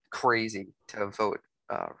crazy to vote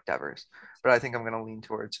Devers, but I think I'm gonna lean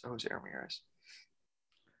towards Jose Ramirez.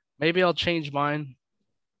 Maybe I'll change mine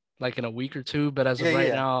like in a week or two, but as of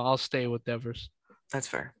right now, I'll stay with Devers. That's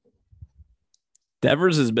fair.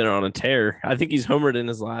 Devers has been on a tear. I think he's homered in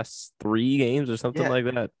his last 3 games or something like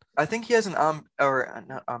that. I think he has an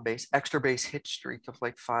not on base, extra base hit streak of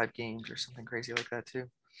like 5 games or something crazy like that too.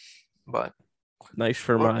 But nice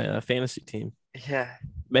for my fantasy team. Yeah,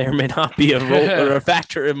 may or may not be a role or a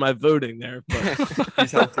factor in my voting there, but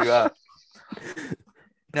he's helped you out.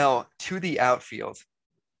 Now to the outfield.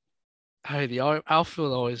 Hey, the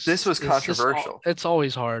outfield always. This was controversial. It's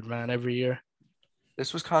always hard, man. Every year.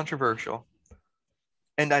 This was controversial,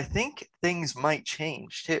 and I think things might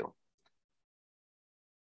change too.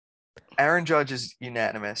 Aaron Judge is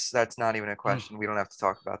unanimous. That's not even a question. We don't have to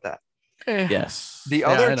talk about that. Yes. The Yeah,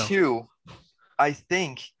 other I know. two, I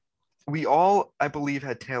think I believe,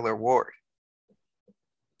 had Taylor Ward.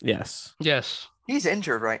 Yes. Yes. He's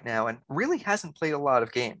injured right now and really hasn't played a lot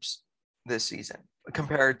of games this season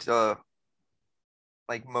compared to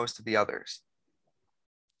like most of the others.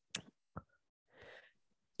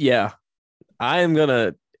 Yeah. I am going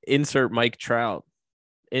to insert Mike Trout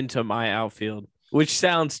into my outfield, which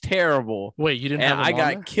sounds terrible. Wait, you didn't And have him I on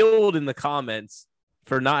got there? killed in the comments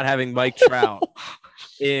for not having Mike Trout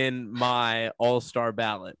in my all-star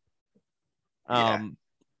ballot. Yeah.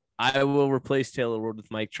 I will replace Taylor Ward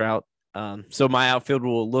with Mike Trout. So my outfield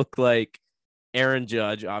will look like Aaron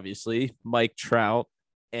Judge, obviously, Mike Trout,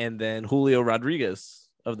 and then Julio Rodriguez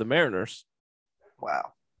of the Mariners.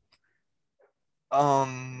 Wow.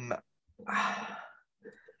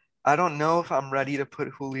 I don't know if I'm ready to put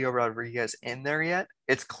Julio Rodriguez in there yet.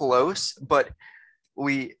 It's close, but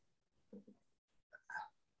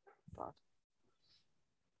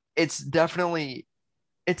it's definitely,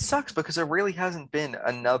 it sucks because there really hasn't been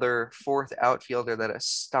another fourth outfielder that has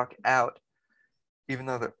stuck out, even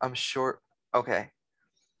though I'm sure. Okay.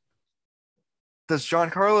 Does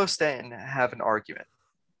Giancarlo Stanton have an argument?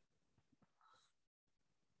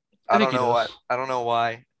 I think he does. I don't know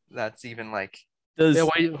why that's even like. Yeah,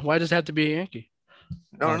 why does it have to be a Yankee?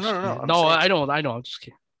 No. I'm just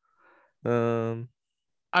kidding. Um,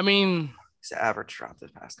 I mean, his average dropped the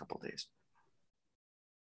past couple of days.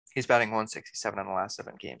 He's batting 167 in the last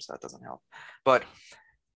 7 games, so that doesn't help. But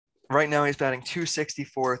right now he's batting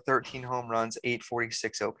 264, 13 home runs,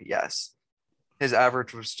 846 OPS. His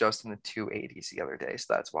average was just in the 280s the other day,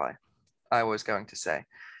 so that's why I was going to say.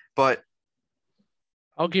 But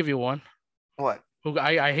I'll give you one. what?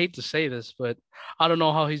 I hate to say this, but I don't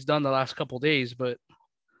know how he's done the last couple of days, but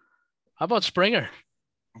how about Springer?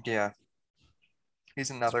 Yeah.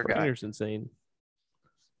 He's another guy. Springer's insane.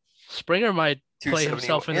 Springer might play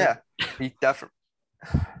himself in he definitely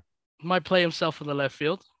might play himself in the left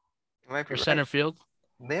field or center field.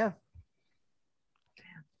 Yeah.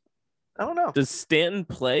 I don't know. Does Stanton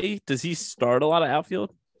play? Does he start a lot of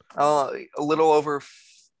outfield? A little over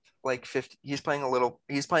like 50. He's playing a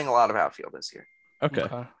lot of outfield this year. Okay.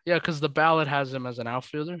 Yeah, because the ballot has him as an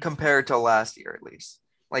outfielder. Compared to last year, at least.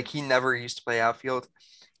 Like, he never used to play outfield.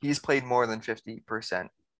 He's played more than 50%.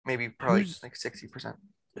 Maybe probably like 60%.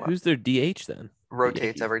 Who's their DH then?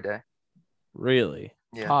 Rotates every day. Really?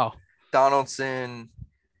 Yeah. Oh. Donaldson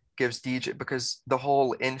gives DJ, because the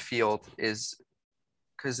whole infield is,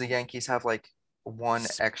 because the Yankees have like one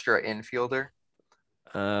extra infielder.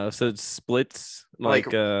 So it splits like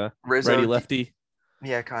Rizzo, righty lefty.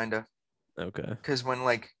 Yeah, kind of. Okay. Because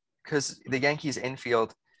the Yankees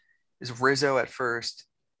infield is Rizzo at first,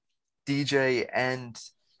 DJ and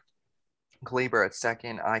Glaber at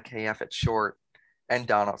second, IKF at short, and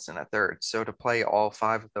Donaldson at third. So to play all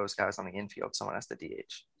 5 of those guys on the infield, someone has to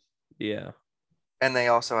DH. Yeah. And they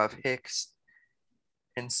also have Hicks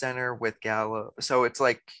in center with Gallo. So it's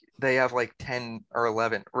like they have like 10 or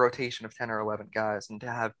 11 rotation of 10 or 11 guys, and to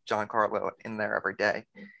have Giancarlo in there every day,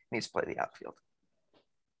 he needs to play the outfield.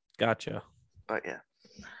 Gotcha. But yeah.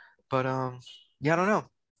 But yeah, I don't know.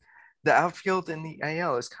 The outfield in the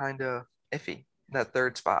AL is kind of iffy. That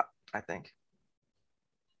third spot, I think.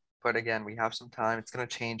 But again, we have some time. It's going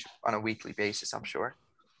to change on a weekly basis, I'm sure.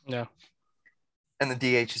 Yeah. And the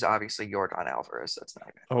DH is obviously Yordan Alvarez. That's not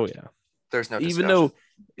even. Oh yeah. There's no even discussion. though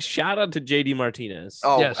shout out to JD Martinez.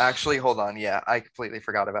 Oh, yes. Actually, hold on. Yeah, I completely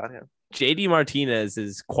forgot about him. JD Martinez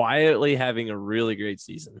is quietly having a really great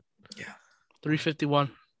season. Yeah.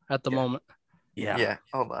 351 at the moment. Yeah. Yeah.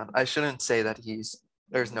 Hold on. I shouldn't say that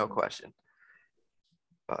there's no question.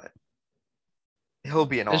 But he'll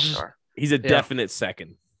be an all-star. He's a definite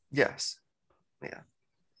second. Yes. Yeah.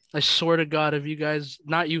 I swear to God, if you guys,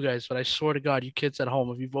 not you guys, but I swear to God, you kids at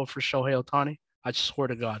home, if you vote for Shohei Ohtani, I swear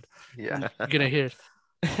to God. Yeah. You're going to hear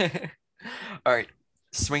it. All right.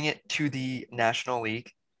 Swing it to the National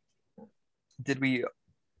League. Did we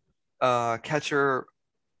catcher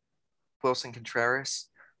Wilson Contreras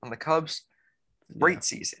on the Cubs? Great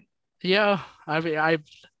season. Yeah.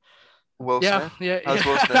 Will Smith? Yeah. How's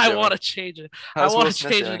Will Smith I doing? want to change it. How's I want Will to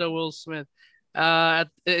Smith change doing? it to Will Smith. How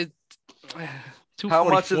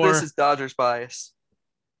much of this is Dodgers bias?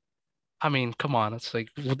 I mean, come on. It's like,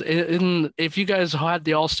 if you guys had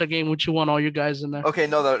the All-Star game, would you want all you guys in there? Okay,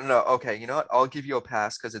 no. Okay, you know what? I'll give you a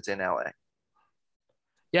pass because it's in LA.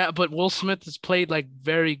 Yeah, but Will Smith has played like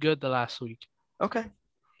very good the last week. Okay.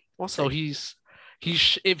 We'll see. So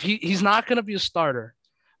he's not going to be a starter,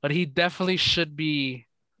 but he definitely should be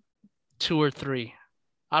 2 or 3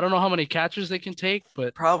 I don't know how many catchers they can take,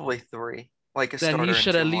 but Probably 3, like a then he starter and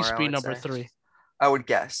should at 2 more, least I be would number say. 3. I would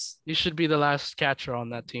guess. He should be the last catcher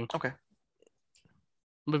on that team. Okay.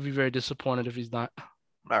 I'm gonna be very disappointed if he's not.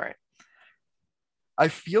 All right. I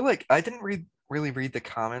feel like I didn't really read the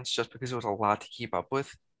comments just because it was a lot to keep up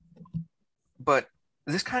with. But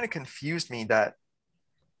this kind of confused me that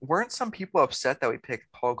weren't some people upset that we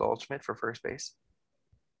picked Paul Goldschmidt for first base?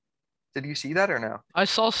 Did you see that or no? I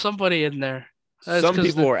saw somebody in there. Some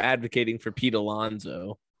people were advocating for Pete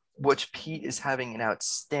Alonso. Which Pete is having an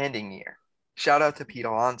outstanding year. Shout out to Pete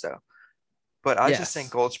Alonso. But I just think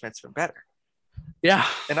Goldschmidt's been better. Yeah.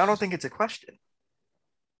 And I don't think it's a question.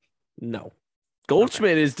 No.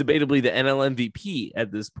 Goldschmidt is debatably the NL MVP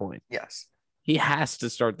at this point. Yes. He has to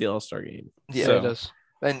start the All-Star game. Yeah, so. he does.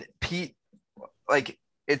 And Pete, like,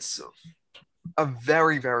 it's a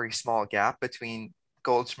very, very small gap between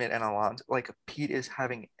Goldschmidt and Alonso. Like, Pete is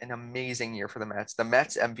having an amazing year for the Mets. The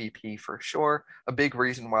Mets MVP for sure. A big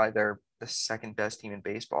reason why they're the second best team in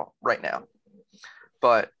baseball right now.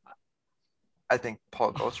 But I think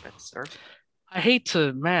Paul Goldschmidt deserves it. I hate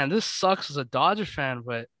to, man, this sucks as a Dodger fan,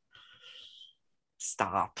 but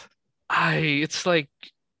stop. It's like,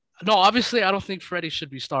 no, obviously I don't think Freddie should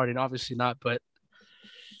be starting. Obviously not, but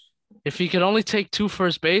if he could only take 2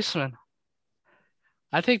 first basemen,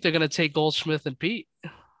 I think they're gonna take Goldschmidt and Pete.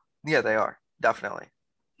 Yeah, they are definitely.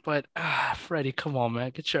 But Freddie, come on,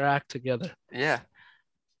 man, get your act together. Yeah.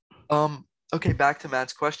 Okay, back to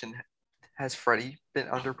Matt's question. Has Freddie been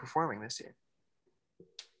underperforming this year?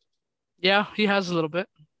 Yeah, he has a little bit.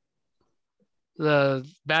 The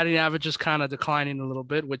batting average is kind of declining a little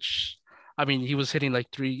bit, which, I mean, he was hitting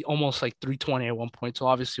almost like 320 at one point, so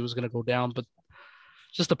obviously it was going to go down, but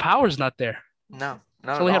just the power's not there. No,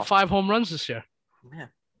 not He's at only all. had 5 home runs this year. Yeah.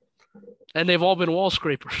 And they've all been wall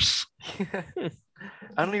scrapers. I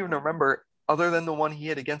don't even remember, other than the one he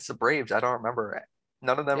hit against the Braves. I don't remember it.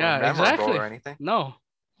 None of them Yeah, were memorable exactly. or anything. No.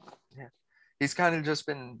 Yeah. He's kind of just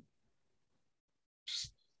been,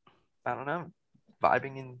 I don't know,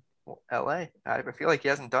 vibing in LA. I feel like he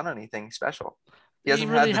hasn't done anything special. He hasn't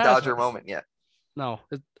really had the hasn't. Dodger moment yet. No.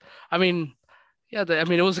 It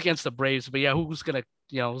was against the Braves, but yeah, who's going to,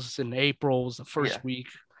 it was in April, it was the first week.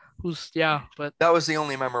 But that was the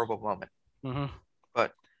only memorable moment. Mm-hmm.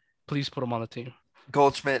 But please put him on the team.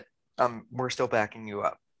 Goldschmidt, we're still backing you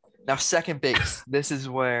up. Now, second base. This is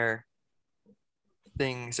where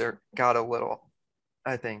things got a little.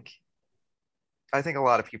 I think a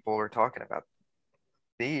lot of people were talking about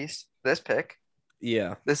this pick.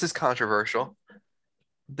 Yeah, this is controversial.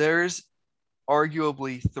 There's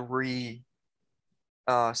arguably 3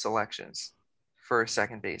 selections for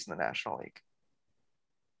second base in the National League.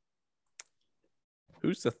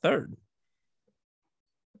 Who's the third?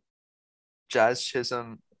 Jazz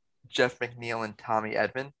Chisholm, Jeff McNeil, and Tommy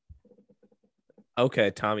Edman. Okay,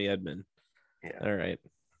 Tommy Edman. Yeah. All right.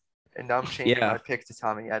 And I'm changing my pick to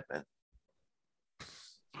Tommy Edman.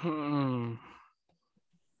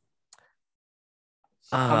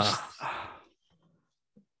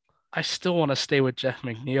 I still want to stay with Jeff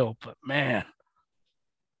McNeil, but man.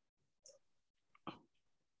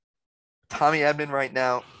 Tommy Edman right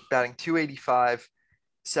now batting .285,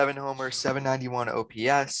 7 homers, 791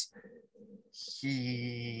 OPS.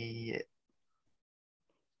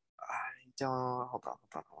 Hold on.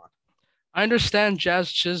 I understand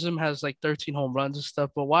Jazz Chisholm has like 13 home runs and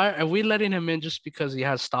stuff, but why are we letting him in just because he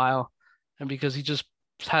has style and because he just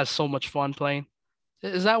has so much fun playing?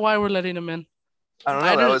 Is that why we're letting him in? I don't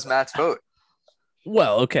know. That was Matt's vote.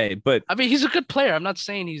 Well, okay, but I mean, he's a good player. I'm not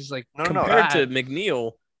saying he's like compared to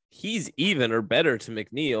McNeil, he's even or better to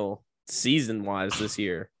McNeil season-wise this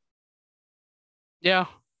year. Yeah.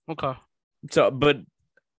 Okay. So, but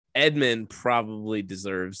Edman probably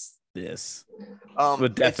deserves this.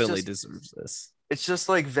 But definitely deserves this. It's just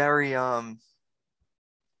like very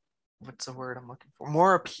what's the word I'm looking for?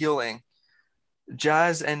 More appealing.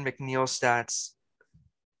 Jazz and McNeil stats.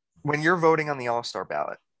 When you're voting on the All-Star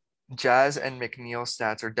ballot, Jazz and McNeil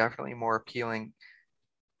stats are definitely more appealing,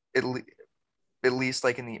 at least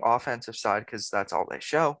like in the offensive side, because that's all they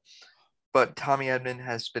show. But Tommy Edman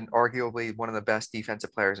has been arguably one of the best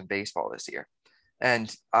defensive players in baseball this year.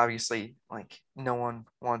 And obviously, like, no one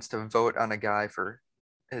wants to vote on a guy for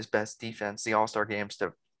his best defense. The All-Star game's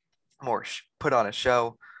to more put on a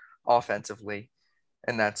show offensively.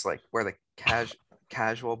 And that's like where the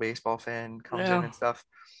casual baseball fan comes in and stuff.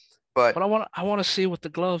 But I want to see with the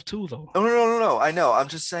glove too, though. No. I know. I'm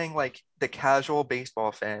just saying, like, the casual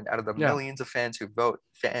baseball fan, out of the millions of fans who vote,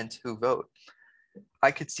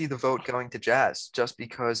 I could see the vote going to Jazz just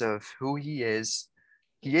because of who he is.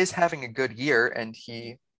 He is having a good year, and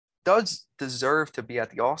he does deserve to be at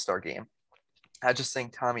the All-Star game. I just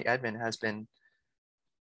think Tommy Edman has been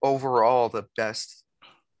overall the best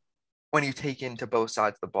when you take into both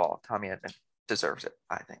sides of the ball. Tommy Edman deserves it,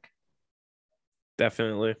 I think.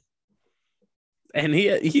 Definitely. And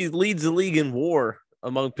he leads the league in WAR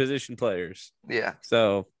among position players. Yeah.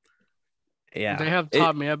 So, yeah. They have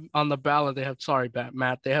Tommy on the ballot.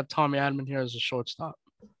 Matt. They have Tommy Edman here as a shortstop.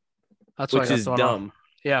 That's why I which got is thrown dumb. off.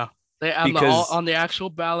 Yeah. They on the actual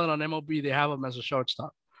ballot on MLB, they have him as a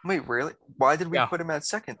shortstop. Wait, really? Why did we Yeah. put him at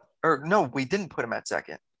second? Or no, we didn't put him at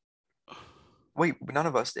second. Wait, none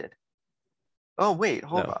of us did. Oh, wait,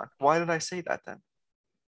 hold on. Why did I say that then?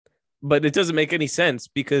 But it doesn't make any sense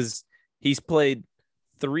because he's played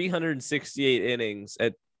 368 innings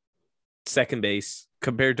at second base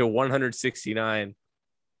compared to 169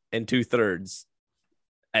 and 2/3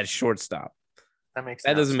 at shortstop.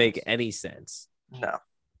 That doesn't make any sense. No.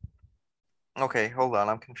 Okay, hold on.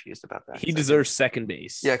 I'm confused about that. He deserves second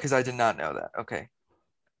base. Yeah, because I did not know that. Okay.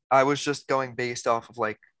 I was just going based off of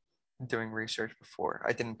like doing research before.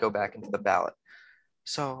 I didn't go back into the ballot.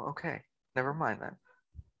 So, okay. Never mind then.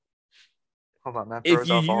 Hold on. That throws If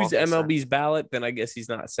you off all use of this MLB's ballot, then I guess he's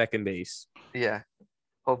not second base. then. Yeah.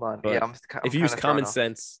 Hold on. But yeah, I'm if you use common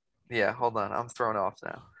sense. Yeah, hold on. I'm thrown off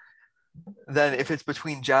now. Then if it's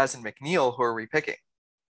between Jazz and McNeil, who are we picking?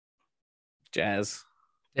 Jazz.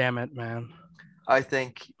 Damn it, man. I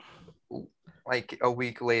think like a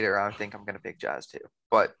week later, I think I'm going to pick Jazz too.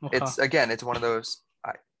 But it's one of those,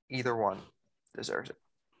 either one deserves it,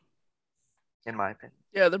 in my opinion.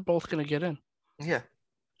 Yeah, they're both going to get in. Yeah,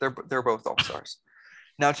 they're both all-stars.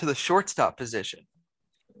 Now to the shortstop position.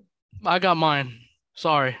 I got mine.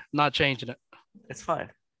 Sorry, not changing it. It's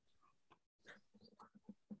fine.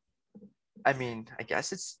 I mean,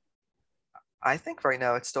 I think right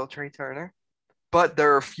now it's still Trey Turner, but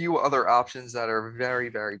there are a few other options that are very,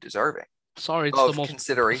 very deserving. Sorry, it's of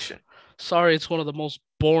consideration. Sorry, it's one of the most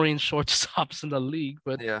boring shortstops in the league,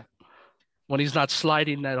 but yeah, when he's not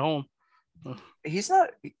sliding at home. He's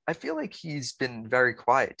not. I feel like he's been very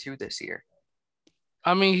quiet too this year.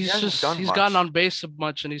 I mean, he's gotten on base so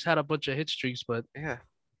much and he's had a bunch of hit streaks, but yeah,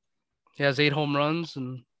 he has 8 home runs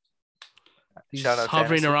and he's Shout out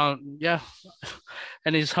hovering Tennessee. around,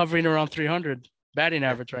 and he's hovering around 300 batting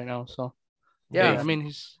average right now. So, yeah, I mean,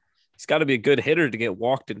 he's got to be a good hitter to get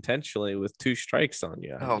walked intentionally with 2 strikes on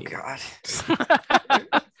you. Oh God.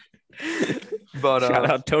 But shout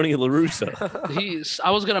out Tony La Russa. I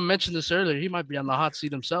was gonna mention this earlier. He might be on the hot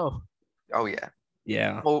seat himself. Oh yeah.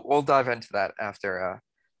 Yeah. We'll dive into that after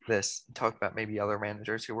this. Talk about maybe other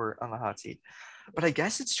managers who were on the hot seat. But I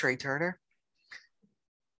guess it's Trey Turner.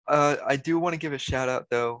 I do want to give a shout out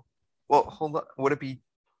though. Well, hold on. Would it be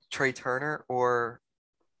Trey Turner or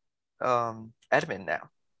Edmund now?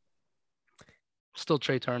 Still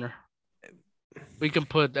Trey Turner. We can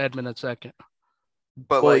put Edmund at second.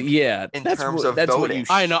 But well, like, yeah, in that's terms what, of that's voting,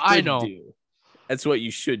 what you I know. do. That's what you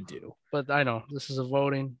should do. But I know this is a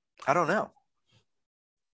voting. I don't know.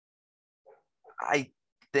 I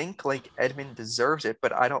think like Edmund deserves it,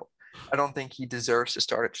 but I don't think he deserves to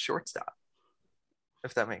start at shortstop.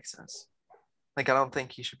 If that makes sense. Like I don't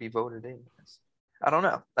think he should be voted in. I don't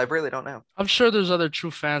know. I really don't know. I'm sure there's other true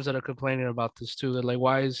fans that are complaining about this too. They're like,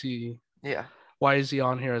 why is he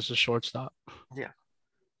on here as a shortstop? Yeah.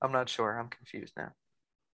 I'm not sure. I'm confused now.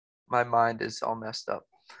 My mind is all messed up.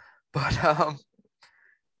 But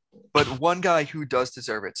one guy who does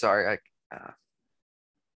deserve it,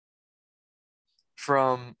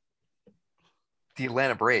 from the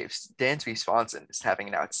Atlanta Braves, Dansby Swanson is having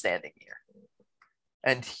an outstanding year.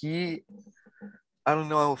 And I don't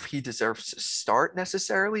know if he deserves to start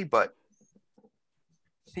necessarily, but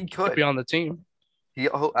he could be on the team.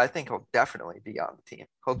 I think he'll definitely be on the team.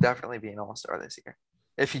 He'll definitely be an all-star this year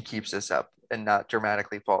if he keeps this up and not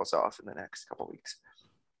dramatically falls off in the next couple of weeks.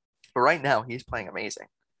 But right now, he's playing amazing.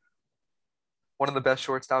 One of the best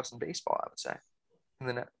shortstops in baseball, I would say,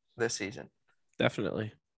 this season.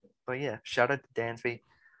 Definitely. But yeah, shout out to Dansby.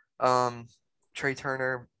 Trey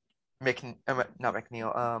Turner, not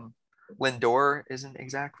McNeil. Lindor isn't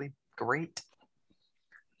exactly great.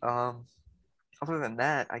 Other than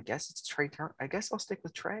that, I guess it's Trey Turner. I guess I'll stick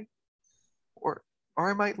with Trey, or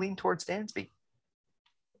I might lean towards Dansby.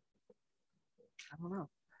 I don't know.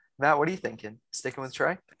 Matt, what are you thinking? Sticking with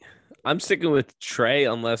Trey? I'm sticking with Trey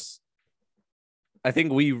unless I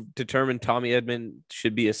think we determined Tommy Edman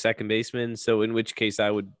should be a second baseman. So in which case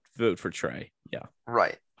I would vote for Trey. Yeah.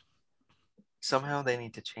 Right. Somehow they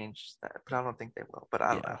need to change that, but I don't think they will. But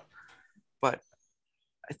I don't know. But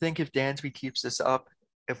I think if Dansby keeps this up,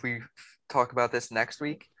 if we talk about this next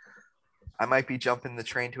week, I might be jumping the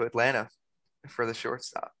train to Atlanta for the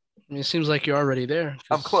shortstop. I mean, it seems like you're already there.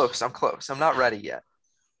 I'm close. I'm not ready yet.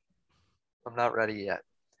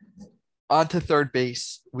 On to third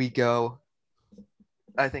base we go.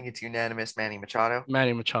 I think it's unanimous. Manny Machado.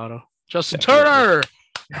 Manny Machado. Justin Definitely. Turner.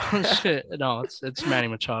 Oh, shit. No, it's Manny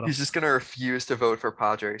Machado. He's just gonna refuse to vote for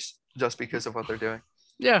Padres just because of what they're doing.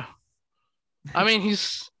 Yeah. I mean,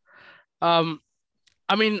 he's I'm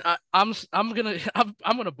gonna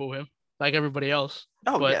boo him like everybody else.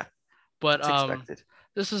 Oh but, yeah, But it's expected.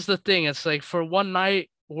 this is the thing. It's like for one night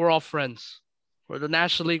we're all friends. For the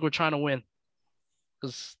National League, we're trying to win.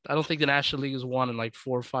 Because I don't think the National League has won in like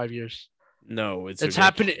 4 or 5 years. No, it's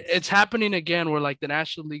happening. It's happening again where like the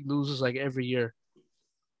National League loses like every year.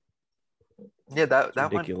 Yeah, that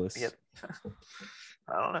ridiculous. one. Yeah.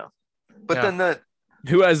 I don't know. But then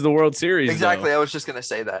who has the World Series? Exactly. Though? I was just gonna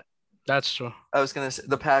say that. That's true. I was gonna say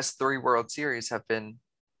the past 3 World Series have been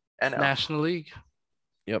NL. National League.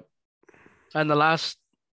 Yep. And the last,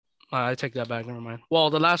 I take that back. Never mind. Well,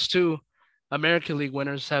 the last 2 American League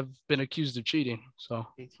winners have been accused of cheating. So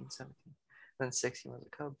 18, 17, then 16 was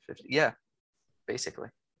a Cub. 50. Yeah, basically.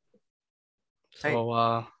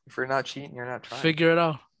 So if you're not cheating, you're not trying. Figure it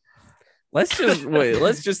out. Let's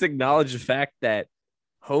just acknowledge the fact that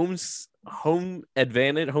home field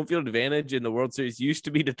advantage in the World Series used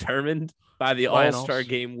to be determined by the All-Star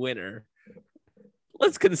game winner.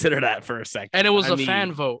 Let's consider that for a second. And it was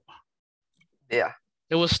fan vote. Yeah.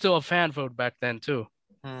 It was still a fan vote back then too.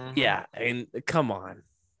 Mm-hmm. Yeah, and come on.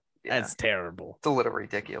 Yeah. That's terrible. It's a little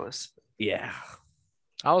ridiculous. Yeah.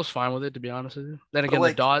 I was fine with it, to be honest with you. Then again,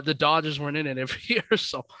 the Dodgers weren't in it every year,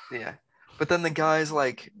 so. Yeah. But then the guys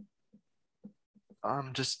like,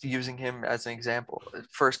 I'm just using him as an example.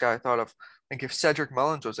 First guy I thought of, like if Cedric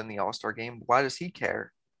Mullins was in the All-Star game, why does he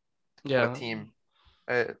care? Yeah. What team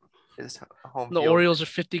is home The field? Orioles are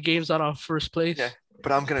 50 games out of first place. Yeah.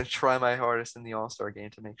 But I'm going to try my hardest in the All-Star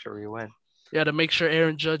game to make sure we win. Yeah, to make sure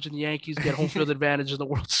Aaron Judge and the Yankees get home field advantage in the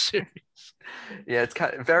World Series. Yeah, it's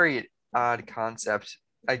kind of very odd concept.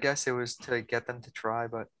 I guess it was to get them to try,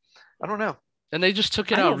 but I don't know. And they just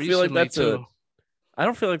took it out recently too. I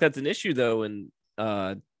don't feel like that's an issue though in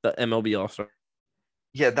the MLB All-Star.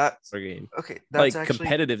 Yeah, that's game. Okay, that's like actually...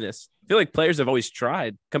 competitiveness. I feel like players have always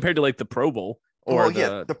tried compared to like the Pro Bowl or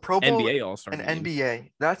the Pro Bowl NBA All-Star and game.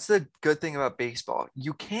 NBA. That's the good thing about baseball.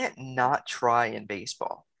 You can't not try in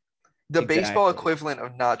baseball. The baseball equivalent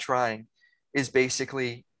of not trying is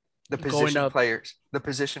basically the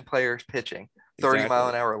position players pitching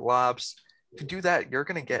 30-mile-an-hour lobs. If you do that,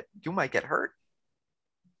 you might get hurt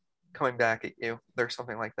coming back at you. There's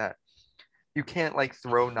something like that. You can't like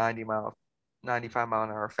throw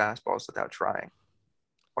 95-mile-an-hour fastballs without trying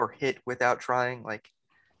or hit without trying. Like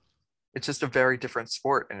it's just a very different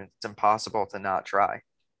sport and it's impossible to not try.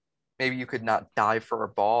 Maybe you could not dive for a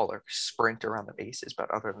ball or sprint around the bases, but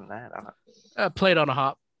other than that, I don't know. Played on a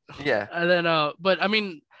hop. Yeah. And then, but I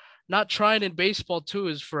mean, not trying in baseball too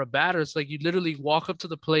is for a batter. It's like you literally walk up to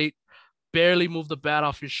the plate, barely move the bat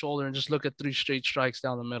off your shoulder, and just look at 3 straight strikes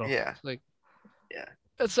down the middle. Yeah.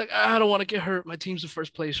 It's like I don't want to get hurt. My team's in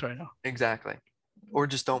first place right now. Exactly. Or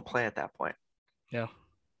just don't play at that point. Yeah.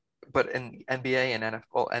 But in NBA and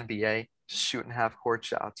NFL, NBA, just shooting half-court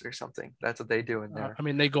shots or something. That's what they do in there. I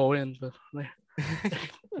mean, they go in, but they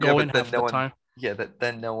go in half the time. Yeah,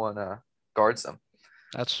 then no one guards them.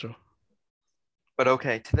 That's true. But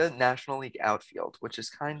okay, to the National League outfield, which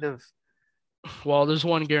is kind of... Well, there's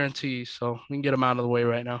one guarantee, so we can get him out of the way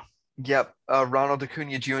right now. Yep, Ronald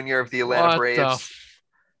Acuna Jr. of the Atlanta Braves.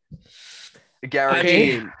 A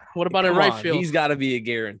guarantee. Okay. What about in right field? He's got to be a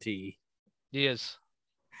guarantee. He is.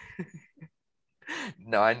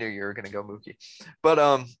 No, I knew you were going to go Mookie. But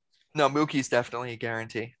no, Mookie's definitely a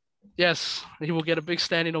guarantee. Yes, he will get a big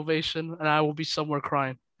standing ovation, and I will be somewhere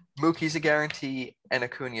crying. Mookie's a guarantee, and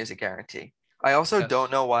Acuna's a guarantee. I also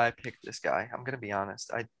don't know why I picked this guy. I'm going to be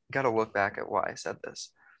honest. I got to look back at why I said this.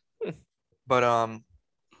 But I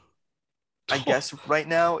guess right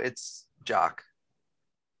now it's Jock.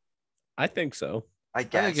 I think so. I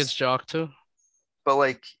guess. I think it's Jock too. But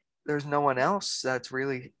like, there's no one else that's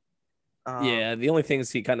really... yeah, the only thing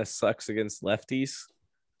is he kind of sucks against lefties.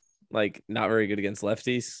 Like, not very good against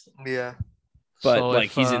lefties. Yeah. But, so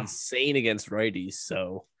he's insane against righties,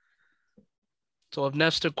 so... So if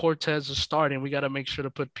Nestor Cortez is starting, we got to make sure to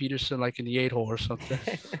put Peterson, like, in the 8-hole or something.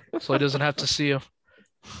 So he doesn't have to see him.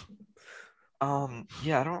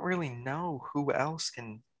 Yeah, I don't really know who else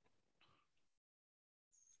can...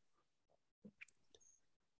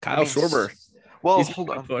 Kyle Schwarber. Well, he's hold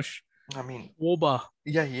on. Push. I mean... Woba.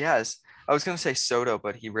 Yeah, he has. I was going to say Soto,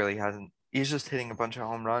 but he really hasn't. He's just hitting a bunch of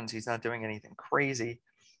home runs. He's not doing anything crazy.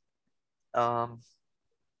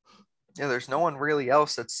 Yeah, there's no one really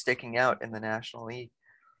else that's sticking out in the National League.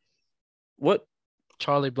 What?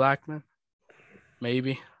 Charlie Blackmon,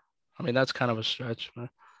 maybe. I mean, that's kind of a stretch, man.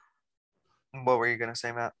 What were you gonna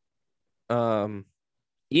say, Matt?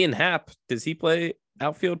 Ian Happ, does he play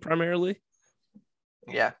outfield primarily?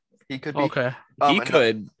 Yeah, he could be. Okay. He And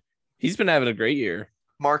could. He's been having a great year.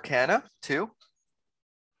 Mark Hanna too.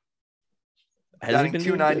 Has he Batting been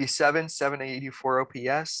doing good? 297, 784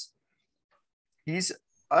 OPS. He's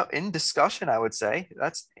in discussion, I would say.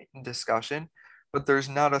 That's in discussion. But there's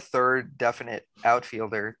not a third definite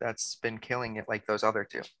outfielder that's been killing it like those other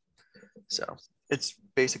two. So it's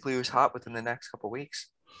basically who's hot within the next couple weeks.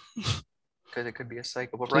 Because it could be a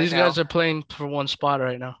cycle. But So right these now, guys are playing for one spot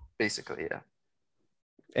right now. basically, yeah.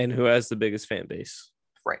 And who has the biggest fan base?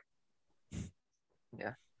 Right.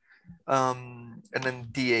 Yeah. And then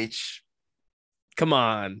DH. Come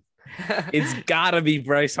on. It's got to be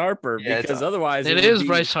Bryce Harper Yeah, because otherwise It would is be-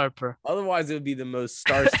 Bryce Harper. Otherwise, it would be the most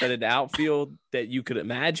star-studded outfield that you could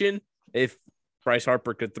imagine if Bryce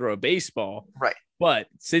Harper could throw a baseball. Right. But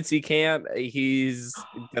since he can't, he's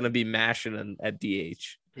going to be mashing at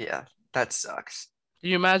DH. Yeah, that sucks.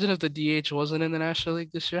 Can you imagine if the DH wasn't in the National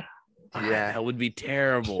League this year? Yeah. That would be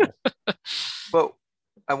terrible. But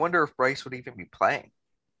I wonder if Bryce would even be playing.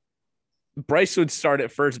 Bryce would start at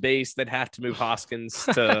first base. They'd have to move Hoskins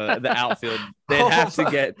to the outfield. They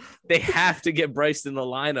have to get Bryce in the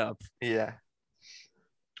lineup. Yeah.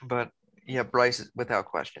 But yeah, Bryce is without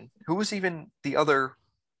question. Who's even the other?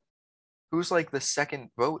 Who's like the second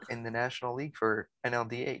vote in the National League for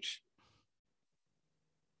NLDH?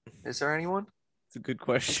 Is there anyone? It's a good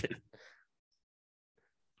question.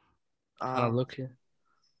 Look here.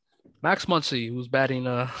 Max Muncy, who's batting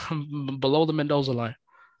below the Mendoza line.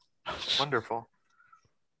 Wonderful.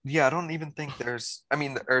 Yeah, I don't even think there's. I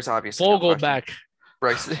mean, there's obviously no Vogel question. back.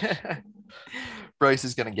 Bryce. Bryce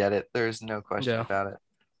is gonna get it. There's no question Yeah. about it.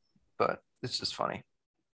 But it's just funny.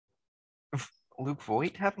 Luke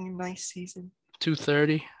Voigt having a nice season.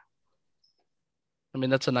 230. I mean,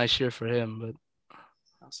 that's a nice year for him, but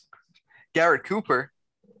Garrett Cooper.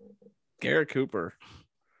 Garrett Cooper.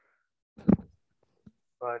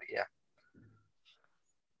 But yeah.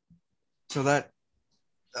 So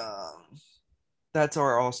that's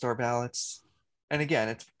our all-star ballots. And again,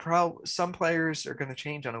 it's some players are going to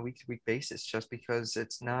change on a week-to-week basis just because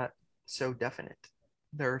it's not so definite.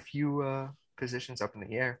 There are a few positions up in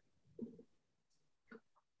the air.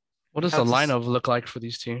 what does the lineup look like for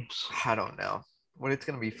these teams? I don't know. But it's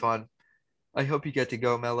going to be fun. I hope you get to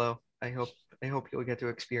go, Mello. I hope you'll get to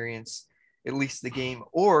experience at least the game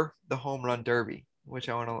or the home run derby, which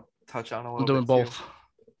I want to touch on a little I'm doing bit both. too.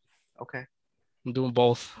 Okay. I'm doing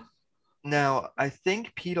both. Now, I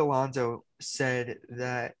think Pete Alonso said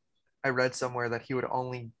that I read somewhere that he would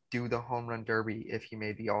only do the home run derby if he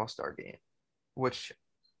made the All-Star game, which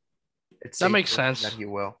it's That safe makes to assume sense. that he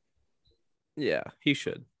will. Yeah, he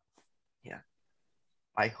should.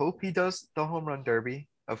 I hope he does the home run derby,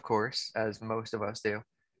 of course, as most of us do.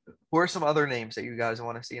 Who are some other names that you guys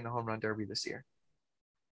want to see in the home run derby this year?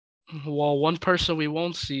 Well, one person we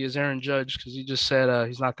won't see is Aaron Judge because he just said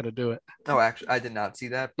he's not going to do it. No, actually, I did not see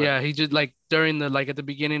that. But Yeah, he did like during the at the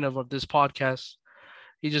beginning of this podcast,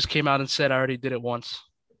 he just came out and said I already did it once.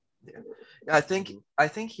 Yeah, I think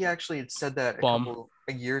he actually had said that a Bum. couple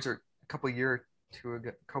of years ago.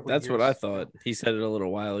 That's what I thought. He said it a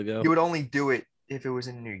little while ago. He would only do it if it was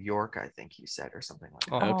in New York, I think he said, or something like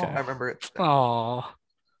that. Okay. I remember it. Oh,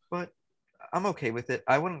 But I'm okay with it.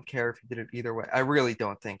 I wouldn't care if he did it either way. I really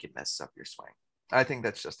don't think it messes up your swing. I think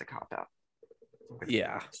that's just a cop-out.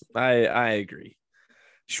 Yeah, I agree.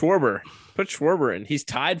 Schwarber, put Schwarber in. He's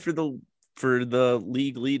tied for the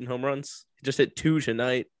league lead in home runs. He just hit 2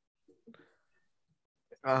 tonight.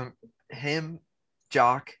 Him,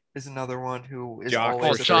 Jock is another one who is Jock.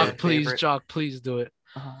 always oh, a Jock, fan please, favorite. Jock, please do it.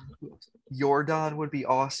 Jordan would be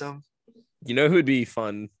awesome. You know who'd be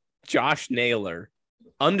fun? Josh Naylor,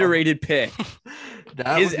 underrated pick.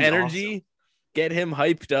 That His would be energy, awesome. get him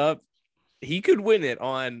hyped up. He could win it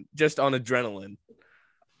on adrenaline.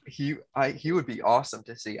 He would be awesome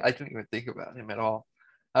to see. I didn't even think about him at all.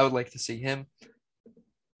 I would like to see him.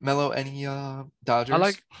 Mello, any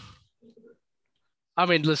Dodgers? I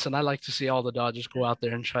mean, listen, I like to see all the Dodgers go out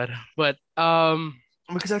there and try to, but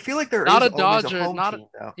because I feel like there not is a Dodger, always a home not team,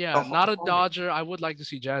 though. yeah, not a home- Dodger. I would like to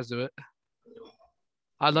see Jazz do it.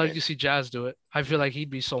 I'd like to see Jazz do it. I feel like he'd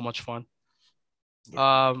be so much fun.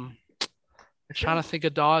 Yeah. Trying to think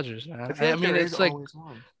of Dodgers, man. feel I mean, there it's is like always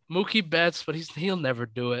one. Mookie Betts, but he'll never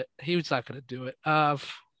do it. He's not gonna do it. But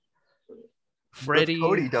if Freddie,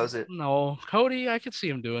 Cody does it. no, Cody, I could see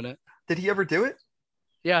him doing it. Did he ever do it?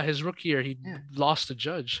 Yeah, his rookie year, he Yeah. lost to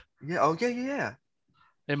Judge Yeah. Oh yeah.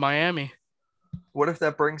 in Miami. What if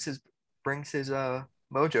that brings his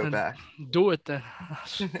mojo And back? do it then.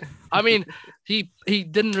 I mean, he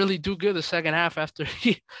didn't really do good the second half after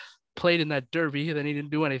he played in that derby. Then he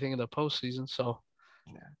didn't do anything in the postseason. So,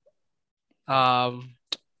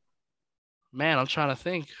 man, I'm trying to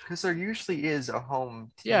think. Because there usually is a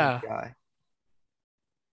home team Yeah, guy.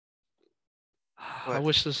 I But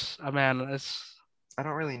wish this. Man, it's I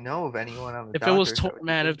don't really know of anyone on the if it was Dodgers that would do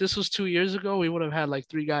man, good. if this was 2 years ago, we would have had like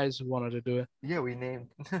 3 guys who wanted to do it. Yeah, we named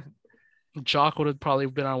Jock would have probably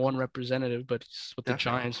been on one representative, but he's with the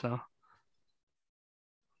Definitely. Giants now.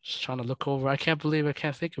 Just trying to look over. I can't believe I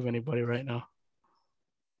can't think of anybody right now.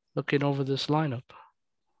 Looking over this lineup.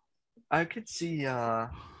 I could see I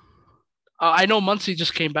know Muncy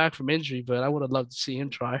just came back from injury, but I would have loved to see him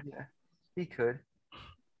try. yeah, he could.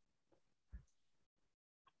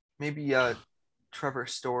 Maybe Trevor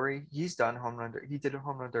Story. He's done home run. He did a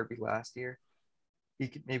home run derby last year.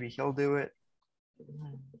 Maybe he'll do it.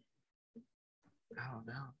 I don't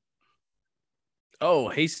know.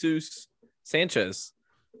 Oh, Jesus Sanchez.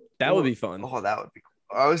 That would be fun. Oh, that would be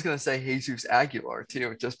cool. I was gonna say Jesus Aguilar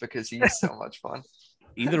too, just because he's so much fun.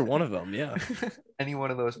 Either one of them, yeah. Any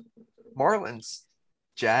one of those Marlins,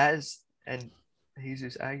 Jazz, and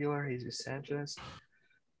Jesus Aguilar, Jesus Sanchez,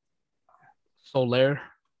 Soler.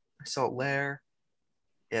 Soler.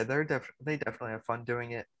 Yeah, they definitely have fun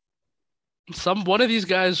doing it. One of these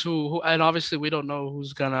guys who and obviously we don't know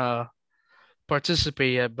who's gonna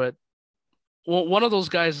participate yet, but one of those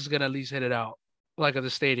guys is gonna at least hit it out, like at the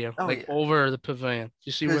stadium, Oh, like yeah. over the pavilion.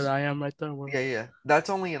 You see where I am right there? Yeah. That's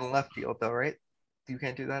only in left field though, right? You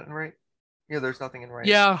can't do that in right. Yeah, there's nothing in right.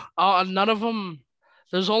 Yeah, none of them.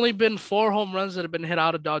 There's only been 4 home runs that have been hit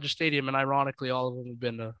out of Dodger Stadium, and ironically, all of them have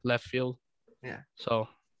been to left field. Yeah. So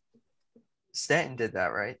Stanton did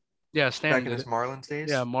that, right? yeah, Stanton Back in his Marlins days.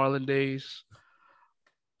 Yeah, Marlin days.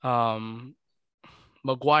 McGuire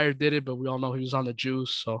did it, but we all know he was on the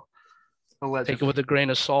juice, so Allegedly. take it with a grain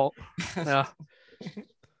of salt. Yeah.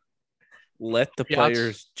 Let the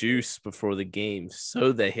players juice before the game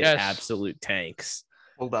so they hit absolute tanks.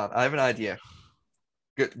 Hold on, I have an idea.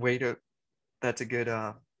 Good way to. That's a good.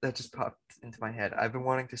 That just popped into my head. I've been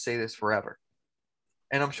wanting to say this forever,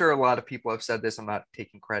 and I'm sure a lot of people have said this. I'm not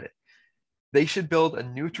taking credit. They should build a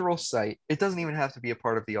neutral site. It doesn't even have to be a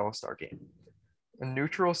part of the All-Star game. A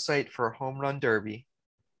neutral site for a home run derby,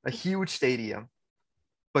 a huge stadium,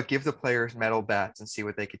 but give the players metal bats and see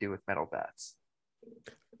what they could do with metal bats.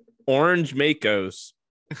 Orange Makos.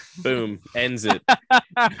 Boom. Ends it.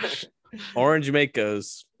 Orange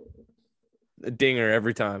Makos. A dinger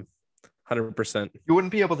every time. 100%. You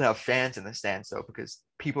wouldn't be able to have fans in the stands though, because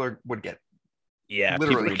people would get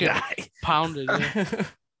literally die. Pounded. Yeah.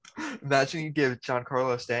 Imagine you give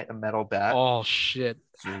Giancarlo Stanton a metal bat. Oh shit.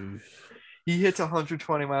 He hits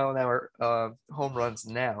 120 mile an hour home runs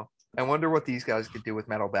now. I wonder what these guys could do with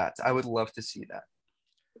metal bats. I would love to see that.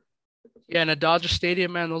 Yeah, in a Dodger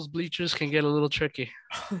Stadium, man, those bleachers can get a little tricky.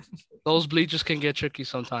 Those bleachers can get tricky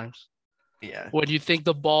sometimes. Yeah. When you think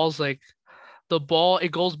the ball's like the ball,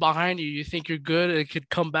 it goes behind you. You think you're good, it could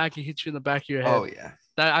come back and hit you in the back of your head. Oh yeah.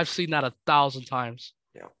 That I've seen that 1,000 times.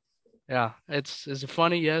 Yeah. Yeah. Is it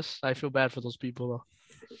funny? Yes. I feel bad for those people though.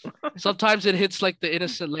 Sometimes it hits like the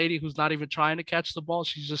innocent lady who's not even trying to catch the ball.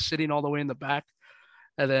 She's just sitting all the way in the back.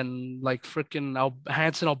 And then like freaking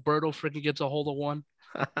Hanson Alberto freaking gets a hold of one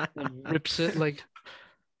and rips it. Like,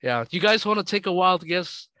 yeah. You guys want to take a wild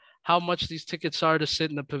guess how much these tickets are to sit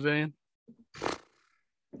in the pavilion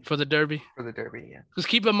for the Derby? For the Derby, yeah. Because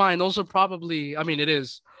keep in mind, those are probably, I mean, it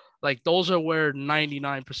is like those are where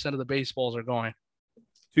 99% of the baseballs are going.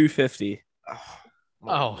 $250.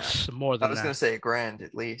 Oh, more than that. I was going to say $1,000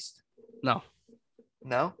 at least. No.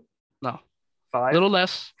 No? No. Five? Little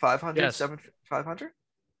less. 500? Yes. 500?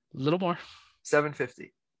 A little more.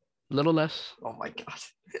 750. Little less. Oh my god.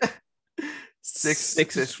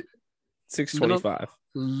 650. 625.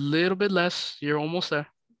 Little bit less. You're almost there.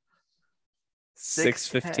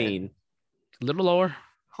 615. A little lower.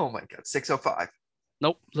 Oh my god. 605.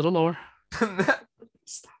 Nope. Little lower.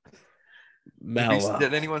 Stop. Mellow.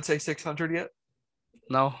 Did anyone say 600 yet?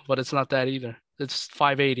 No, but it's not that either. It's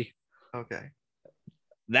 580. Okay.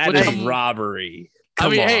 That is robbery.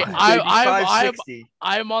 Come on. Hey,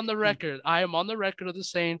 I am on the record. I am on the record of the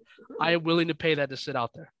saying I am willing to pay that to sit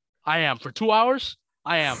out there. I am. For 2 hours,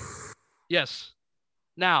 I am. Yes.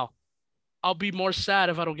 Now, I'll be more sad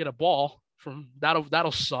if I don't get a ball from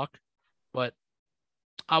that'll suck. But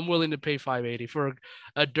I'm willing to pay 580 for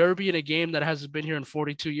a derby in a game that hasn't been here in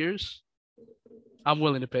 42 years. I'm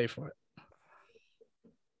willing to pay for it.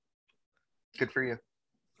 Good for you.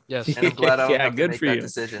 Yes. And I'm glad I don't Yeah, have to good make for that you.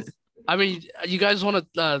 decision. I mean, you guys want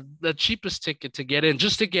the cheapest ticket to get in,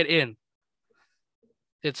 just to get in.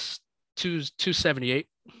 It's 278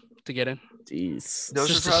 to get in. Jeez. Those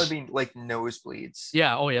would just a probably be like nosebleeds.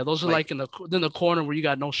 Yeah, oh yeah, those are Like- like in the corner where you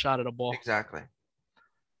got no shot at a ball. Exactly.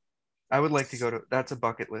 I would like to go to. That's a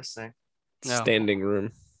bucket list thing. Yeah. Standing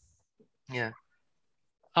room. Yeah.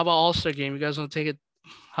 How about All-Star game? You guys want to take it?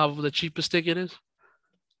 How the cheapest ticket is?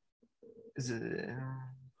 Is it?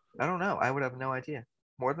 I don't know. I would have no idea.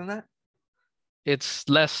 More than that? It's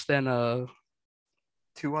less than It's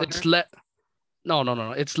 200?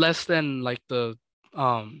 no. It's less than like the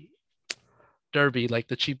um Derby, like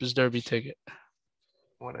the cheapest Derby ticket.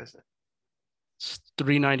 What is it? It's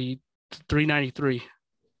 393.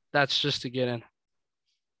 That's just to get in.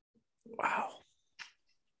 Wow.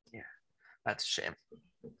 That's a shame.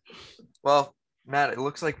 Well, Matt, it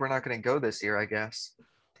looks like we're not going to go this year, I guess.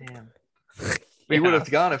 Damn. We would have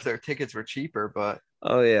gone if their tickets were cheaper, but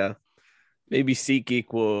Oh yeah. Maybe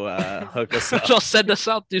SeatGeek will hook us up. Just send us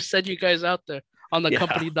out, dude. Send you guys out there on the Yeah.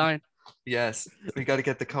 company dime. yes, we got to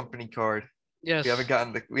get the company card. Yes. We haven't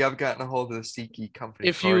gotten a hold of the SeatGeek company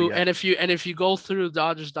if card you yet. and if you go through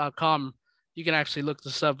Dodgers.com, you can actually look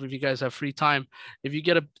this up if you guys have free time. If you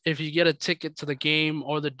get a ticket to the game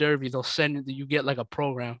or the Derby, they'll send you get like a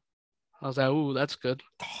program. I was like, ooh, that's good.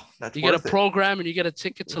 That's You get a worth it. program and you get a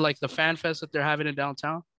ticket to like the fan fest that they're having in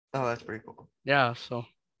downtown. Oh, that's pretty cool. Yeah, so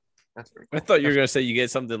That's pretty I cool. thought you were gonna say you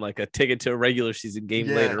get something like a ticket to a regular season game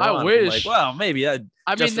Yeah. later I on. I'm wish. like, well, maybe that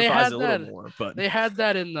I mean they justifies had a little that. more, but They had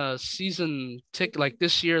that in the season ticket, like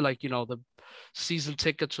this year, like the season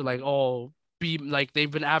tickets are like be like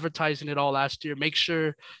they've been advertising it all last year. Make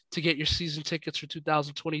sure to get your season tickets for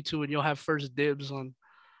 2022 and you'll have first dibs on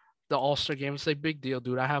the All-Star game. It's a big deal,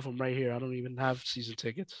 dude. I have them right here. I don't even have season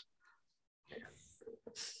tickets.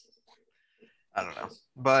 I don't know,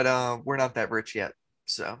 but we're not that rich yet,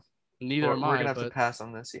 so Neither we're am gonna I, have to but pass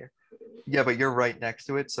on this year. Yeah, but you're right next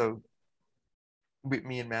to it, so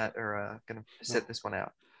me and Matt are gonna sit this one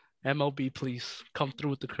out. MLB, please come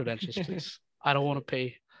through with the credentials, please. I don't want to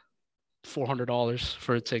pay $400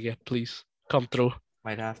 for a ticket. Please come through.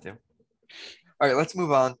 Might have to. All right, let's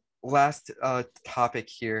move on. Last topic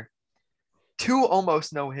here. 2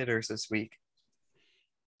 almost no hitters this week.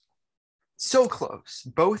 So close,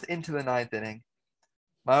 both into the 9th inning.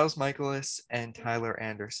 Miles Michaelis and Tyler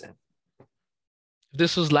Anderson. If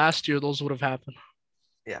this was last year, those would have happened.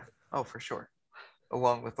 Yeah. Oh, for sure.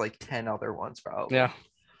 Along with like 10 other ones, probably. Yeah.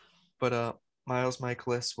 But Miles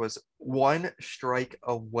Michaelis was 1 strike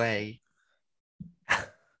away.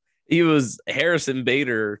 he was Harrison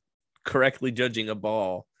Bader correctly judging a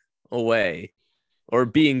ball away or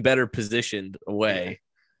being better positioned away.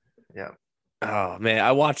 Yeah. Oh man,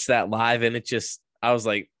 I watched that live and I was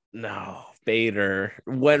like, no, Bader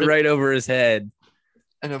went right over his head.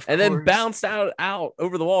 And then bounced out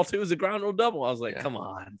over the wall too. It was a ground rule double. I was like, Yeah. come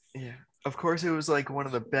on. Yeah. Of course, it was like one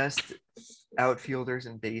of the best outfielders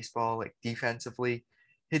in baseball, like defensively.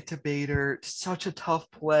 Hit to Bader, such a tough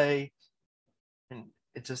play. And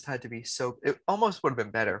it just had to be it almost would have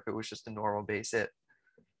been better if it was just a normal base hit.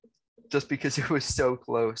 Just because it was so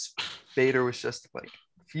close. Bader was just like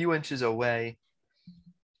a few inches away.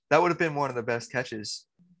 That would have been one of the best catches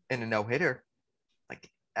in a no-hitter, like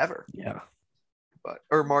ever. Yeah.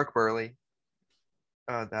 Or Mark Burley.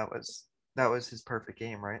 That was his perfect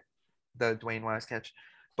game, right? The Dwayne Wise catch.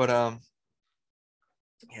 But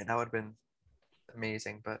yeah, that would have been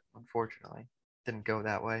amazing, but unfortunately didn't go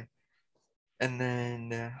that way. And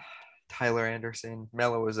then Tyler Anderson,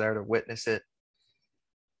 Mello was there to witness it.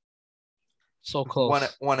 So close.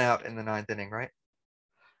 One out in the 9th inning, right?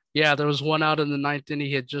 Yeah, there was 1 out in the 9th inning.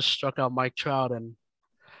 He had just struck out Mike Trout and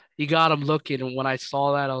he got him looking. And when I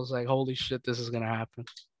saw that, I was like, holy shit, this is going to happen.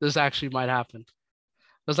 This actually might happen.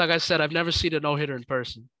 Because like I said, I've never seen a no-hitter in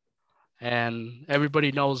person. And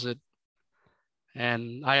everybody knows it.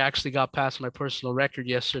 And I actually got past my personal record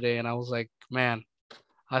yesterday. And I was like, man,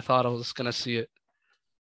 I thought I was going to see it.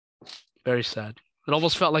 Very sad. It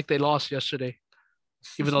almost felt like they lost yesterday.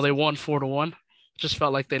 Even though they won 4-1. It just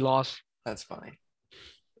felt like they lost. That's funny.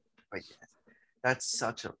 But yeah, that's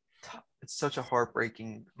it's such a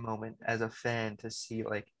heartbreaking moment as a fan to see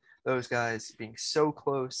like those guys being so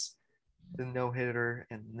close to no hitter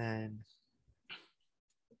and then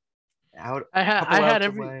out. I had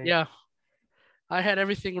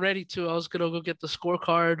everything ready too. I was gonna go get the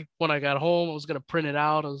scorecard when I got home. I was gonna print it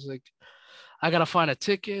out. I was like, I gotta find a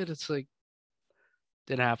ticket. It's like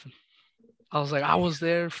didn't happen. I was like, I was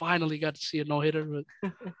there, finally got to see a no hitter,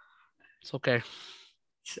 but it's okay.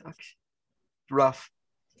 Sucks. Rough.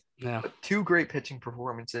 Yeah. But 2 great pitching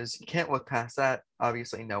performances. You can't look past that.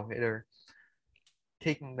 Obviously, no hitter.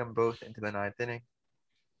 Taking them both into the 9th inning.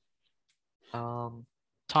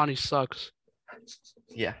 Tani sucks.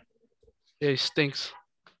 Yeah. Yeah, he stinks.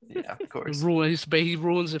 Yeah, of course. He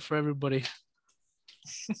ruins it for everybody.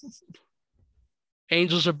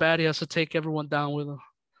 Angels are bad. He has to take everyone down with him.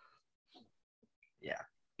 Yeah.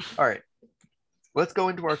 All right. Let's go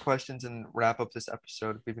into our questions and wrap up this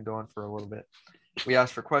episode. We've been going for a little bit. We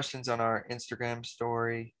asked for questions on our Instagram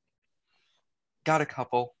story. Got a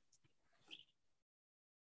couple.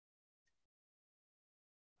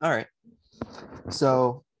 All right.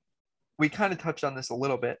 So we kind of touched on this a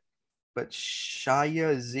little bit, but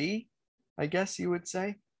Shaya Z, I guess you would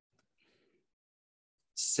say,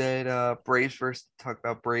 said talk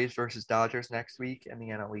about Braves versus Dodgers next week in the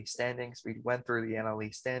NL East standings. We went through the NL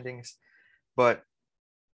East standings, but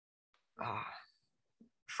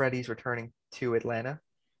Freddie's returning to Atlanta.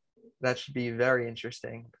 That should be very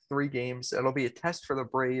interesting. 3 games. It'll be a test for the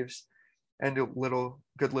Braves and a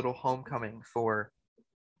good little homecoming for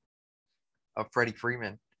Freddie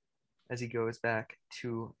Freeman as he goes back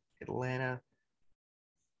to Atlanta.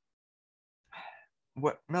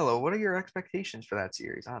 What are your expectations for that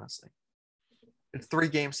series, honestly? It's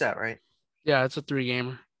 3-game set, right? Yeah, it's a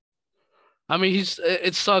 3-gamer. I mean,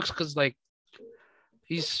 it sucks because like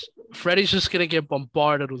Freddie's just gonna get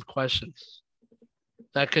bombarded with questions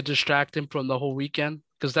that could distract him from the whole weekend,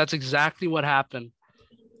 because that's exactly what happened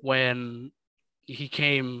when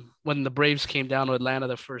the Braves came down to Atlanta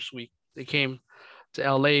the first week. They came to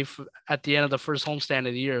LA at the end of the first homestand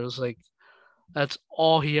of the year. It was like, that's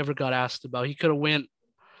all he ever got asked about. He could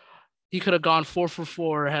have gone 4 for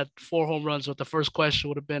 4, had 4 home runs, but the first question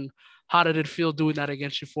would have been, how did it feel doing that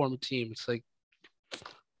against your former team? It's like,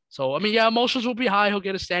 so I mean, yeah, emotions will be high. He'll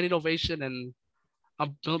get a standing ovation, and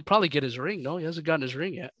he'll probably get his ring. No, he hasn't gotten his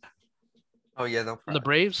ring yet. Oh yeah, they'll And the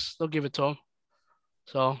Braves, they'll give it to him.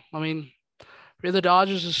 So I mean, for the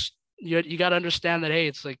Dodgers, you got to understand that, hey,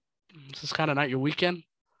 it's like, this is kind of not your weekend,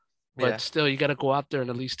 but still, you got to go out there and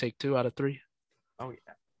at least take 2 out of 3. Oh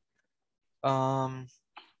yeah.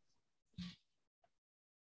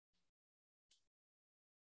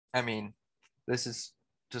 I mean, this is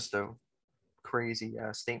just a crazy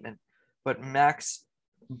statement, but Max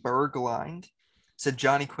Berglind said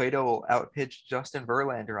Johnny Cueto will outpitch Justin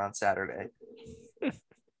Verlander on Saturday.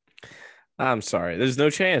 I'm sorry. There's no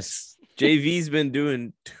chance. JV's been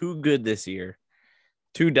doing too good this year.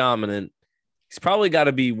 Too dominant. He's probably got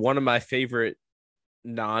to be one of my favorite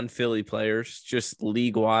non-Philly players, just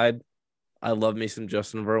league-wide. I love me some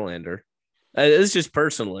Justin Verlander. It's just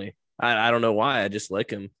personally. I don't know why. I just like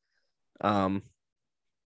him.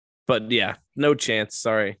 But yeah, no chance.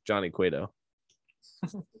 Sorry, Johnny Cueto.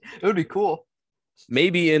 It would be cool.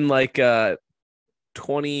 Maybe in like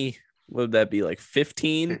 20, what would that be, like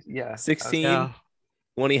 15? Yeah. 16?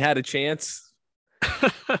 When he had a chance.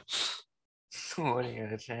 When he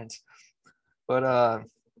had a chance. But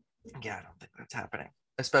yeah, I don't think that's happening.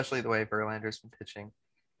 Especially the way Verlander's been pitching.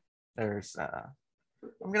 There's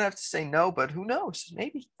I'm gonna have to say no, but who knows?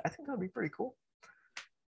 Maybe. I think that'll be pretty cool.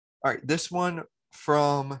 All right, this one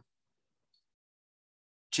from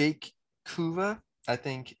Jake Kuva. I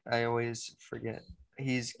think I always forget.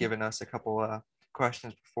 He's given us a couple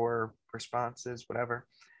questions before responses, whatever.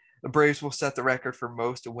 The Braves will set the record for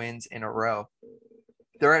most wins in a row.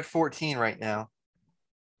 They're at 14 right now.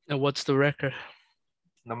 And what's the record?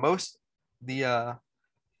 The most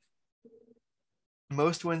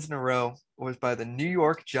wins in a row was by the New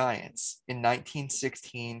York Giants in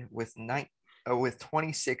 1916 with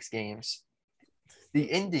 26 games. The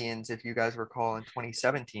Indians, if you guys recall, in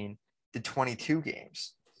 2017 did 22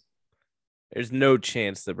 games. There's no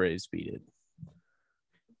chance the Braves beat it.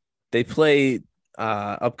 They play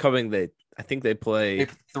upcoming. I think they play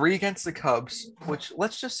 3 against the Cubs, which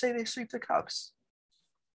let's just say they sweep the Cubs.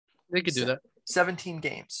 They could do that. 17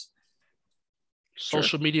 games.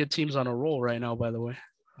 Social media team's on a roll right now, by the way.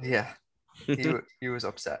 Yeah. He was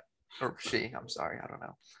upset. Or she, I'm sorry, I don't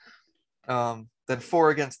know. Then 4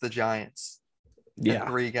 against the Giants. Yeah. And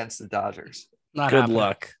 3 against the Dodgers. Good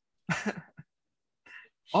luck.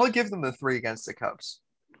 I'll give them the 3 against the Cubs.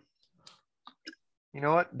 You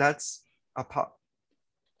know what? That's a pop.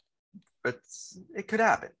 It could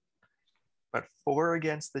happen. But 4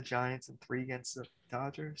 against the Giants and 3 against the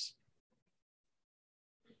Dodgers.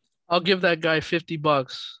 I'll give that guy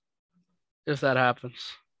 $50 if that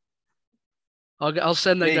happens. I'll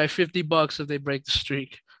send that guy $50 if they break the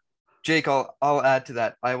streak. Jake, I'll add to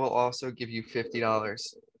that. I will also give you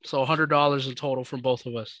 $50. So $100 in total from both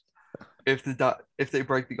of us. If they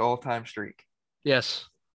break the all-time streak. Yes.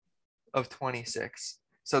 Of 26.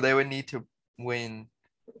 So they would need to win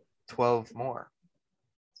 12 more,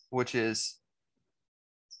 which is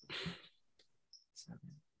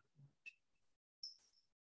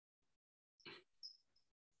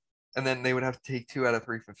and then they would have to take 2 out of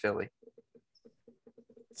 3 from Philly.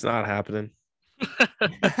 It's not happening.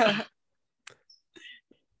 The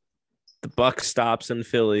buck stops in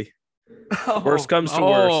Philly. Worst comes to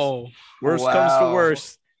worst. Worst comes to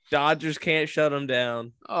worst. Dodgers can't shut them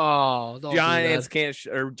down. Oh, don't Giants do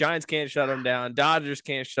that. Giants can't shut them down. Dodgers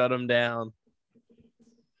can't shut them down.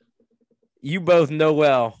 You both know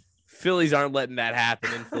well. Phillies aren't letting that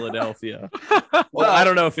happen in Philadelphia. Well, I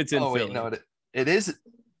don't know if it's in Philly. Wait, no, it is.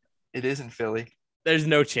 It is in Philly. There's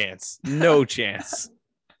no chance. No chance.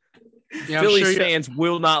 Yeah, Phillies fans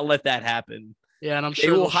will not let that happen. Yeah, and I'm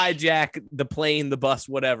sure they will hijack the plane, the bus,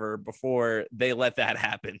 whatever, before they let that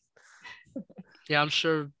happen. Yeah, I'm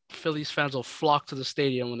sure Phillies fans will flock to the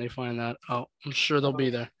stadium when they find that. Oh, I'm sure they'll be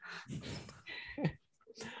there.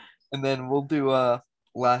 And then we'll do a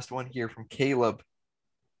last one here from Caleb.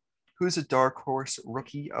 Who's a dark horse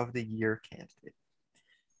rookie of the year candidate?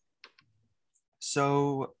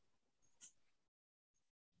 So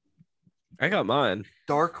I got mine.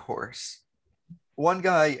 Dark horse. One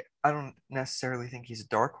guy, I don't necessarily think he's a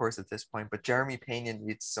dark horse at this point, but Jeremy Pena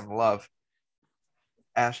needs some love.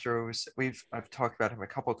 Astros, I've talked about him a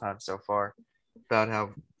couple times so far, about how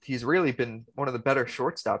he's really been one of the better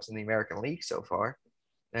shortstops in the American League so far,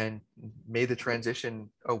 and made the transition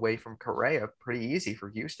away from Correa pretty easy for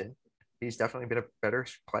Houston. He's definitely been a better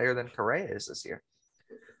player than Correa is this year.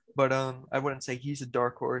 But I wouldn't say he's a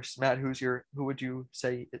dark horse. Matt, who would you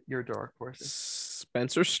say your dark horse is?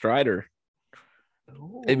 Spencer Strider.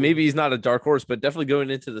 Ooh. And maybe he's not a dark horse, but definitely going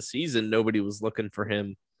into the season, nobody was looking for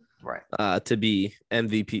him to be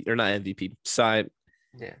MVP or not MVP.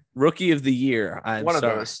 Rookie of the year. One of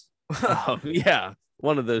those. Yeah,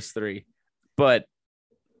 one of those 3. But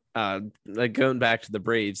like going back to the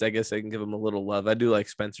Braves, I guess I can give him a little love. I do like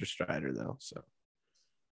Spencer Strider though. So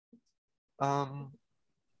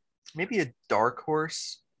maybe a dark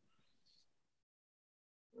horse.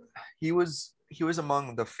 He was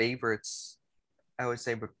among the favorites, I would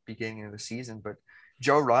say, beginning of the season. But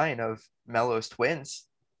Joe Ryan of Melo's Twins,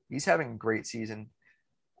 he's having a great season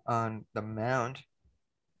on the mound.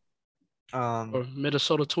 Or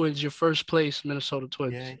Minnesota Twins, your first place, Minnesota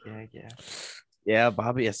Twins. Yeah,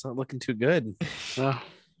 Bobby, it's not looking too good. That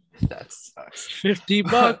sucks.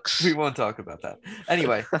 $50. We won't talk about that.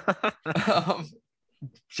 Anyway,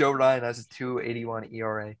 Joe Ryan has a 2.81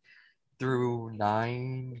 ERA through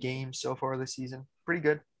 9 games so far this season. Pretty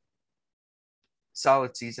good.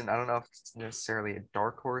 Solid season. I don't know if it's necessarily a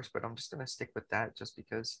dark horse, but I'm just going to stick with that just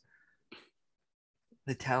because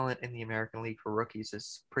the talent in the American League for rookies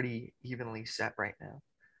is pretty evenly set right now.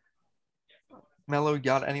 Melo,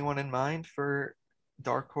 got anyone in mind for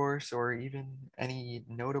dark horse or even any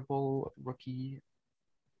notable rookie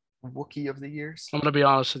of the years? I'm going to be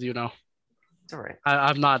honest with you now. It's all right.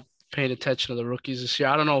 I've not paid attention to the rookies this year.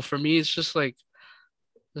 I don't know. For me, it's just like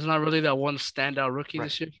there's not really that one standout rookie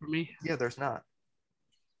this year for me. Yeah, there's not.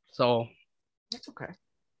 So it's okay.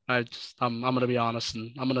 I'm gonna be honest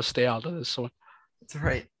and I'm gonna stay out of this one. It's all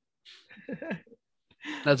right.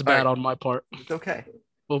 That's bad on my part. It's okay.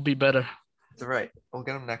 We'll be better. It's all right. We'll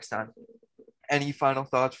get them next time. Any final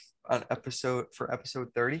thoughts on episode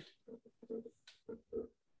 30?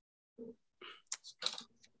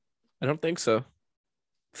 I don't think so.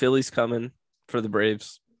 Philly's coming for the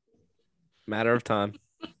Braves. Matter of time.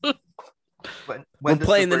 When we're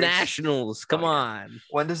playing the Nationals. Come on.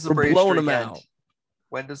 When does the we're Braves blowing them end? out?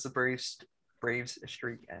 When does the Braves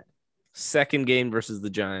streak end? Second game versus the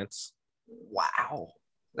Giants. Wow.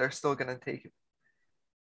 They're still going to take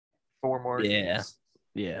 4 more games.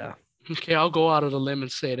 Yeah. Okay, I'll go out of the limb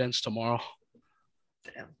and say it ends tomorrow.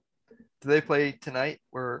 Damn. Do they play tonight?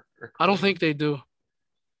 I don't think they do.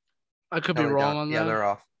 I could be wrong on that. Yeah, they're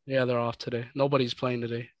off. Yeah, they're off today. Nobody's playing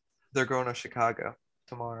today. They're going to Chicago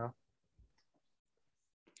tomorrow.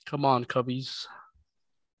 Come on, Cubbies.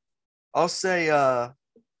 I'll say the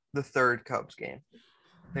third Cubs game.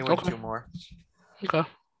 They win 2 more. Okay.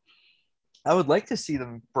 I would like to see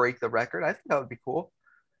them break the record. I think that would be cool.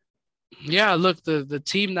 Yeah, look, the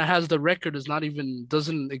team that has the record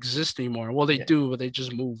doesn't exist anymore. Well, they do, but they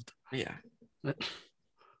just moved. Yeah.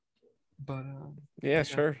 But yeah,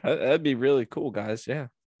 sure. That'd be really cool, guys. Yeah.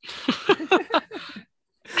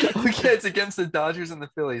 Okay, it's against the Dodgers and the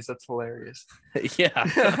Phillies. That's hilarious. Yeah.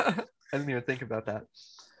 I didn't even think about that.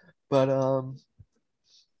 But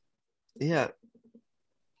yeah.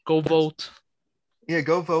 Go vote. Yeah,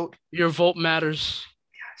 go vote. Your vote matters.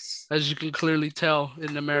 Yes. As you can clearly tell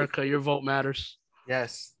in America, your vote matters.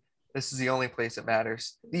 Yes. This is the only place that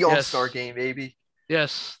matters. The All-Star game, baby.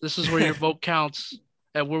 Yes, this is where your vote counts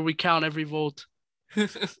and where we count every vote.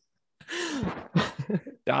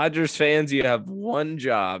 Dodgers fans, you have one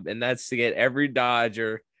job, and that's to get every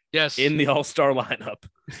Dodger in the All-Star lineup.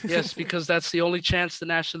 Yes, because that's the only chance the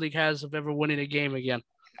National League has of ever winning a game again.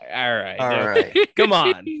 All right. Come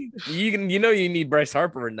on. You know you need Bryce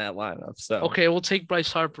Harper in that lineup. So okay, we'll take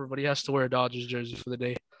Bryce Harper, but he has to wear a Dodgers jersey for the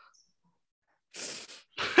day.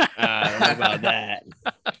 I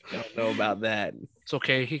don't know about that. It's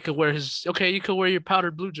okay. He could wear his. Okay, you could wear your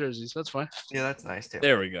powdered blue jerseys. That's fine. Yeah, that's nice too.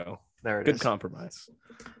 There we go. There it is. Good compromise.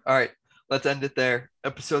 All right, let's end it there.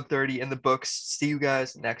 Episode 30 in the books. See you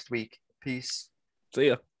guys next week. Peace. See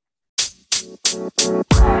ya.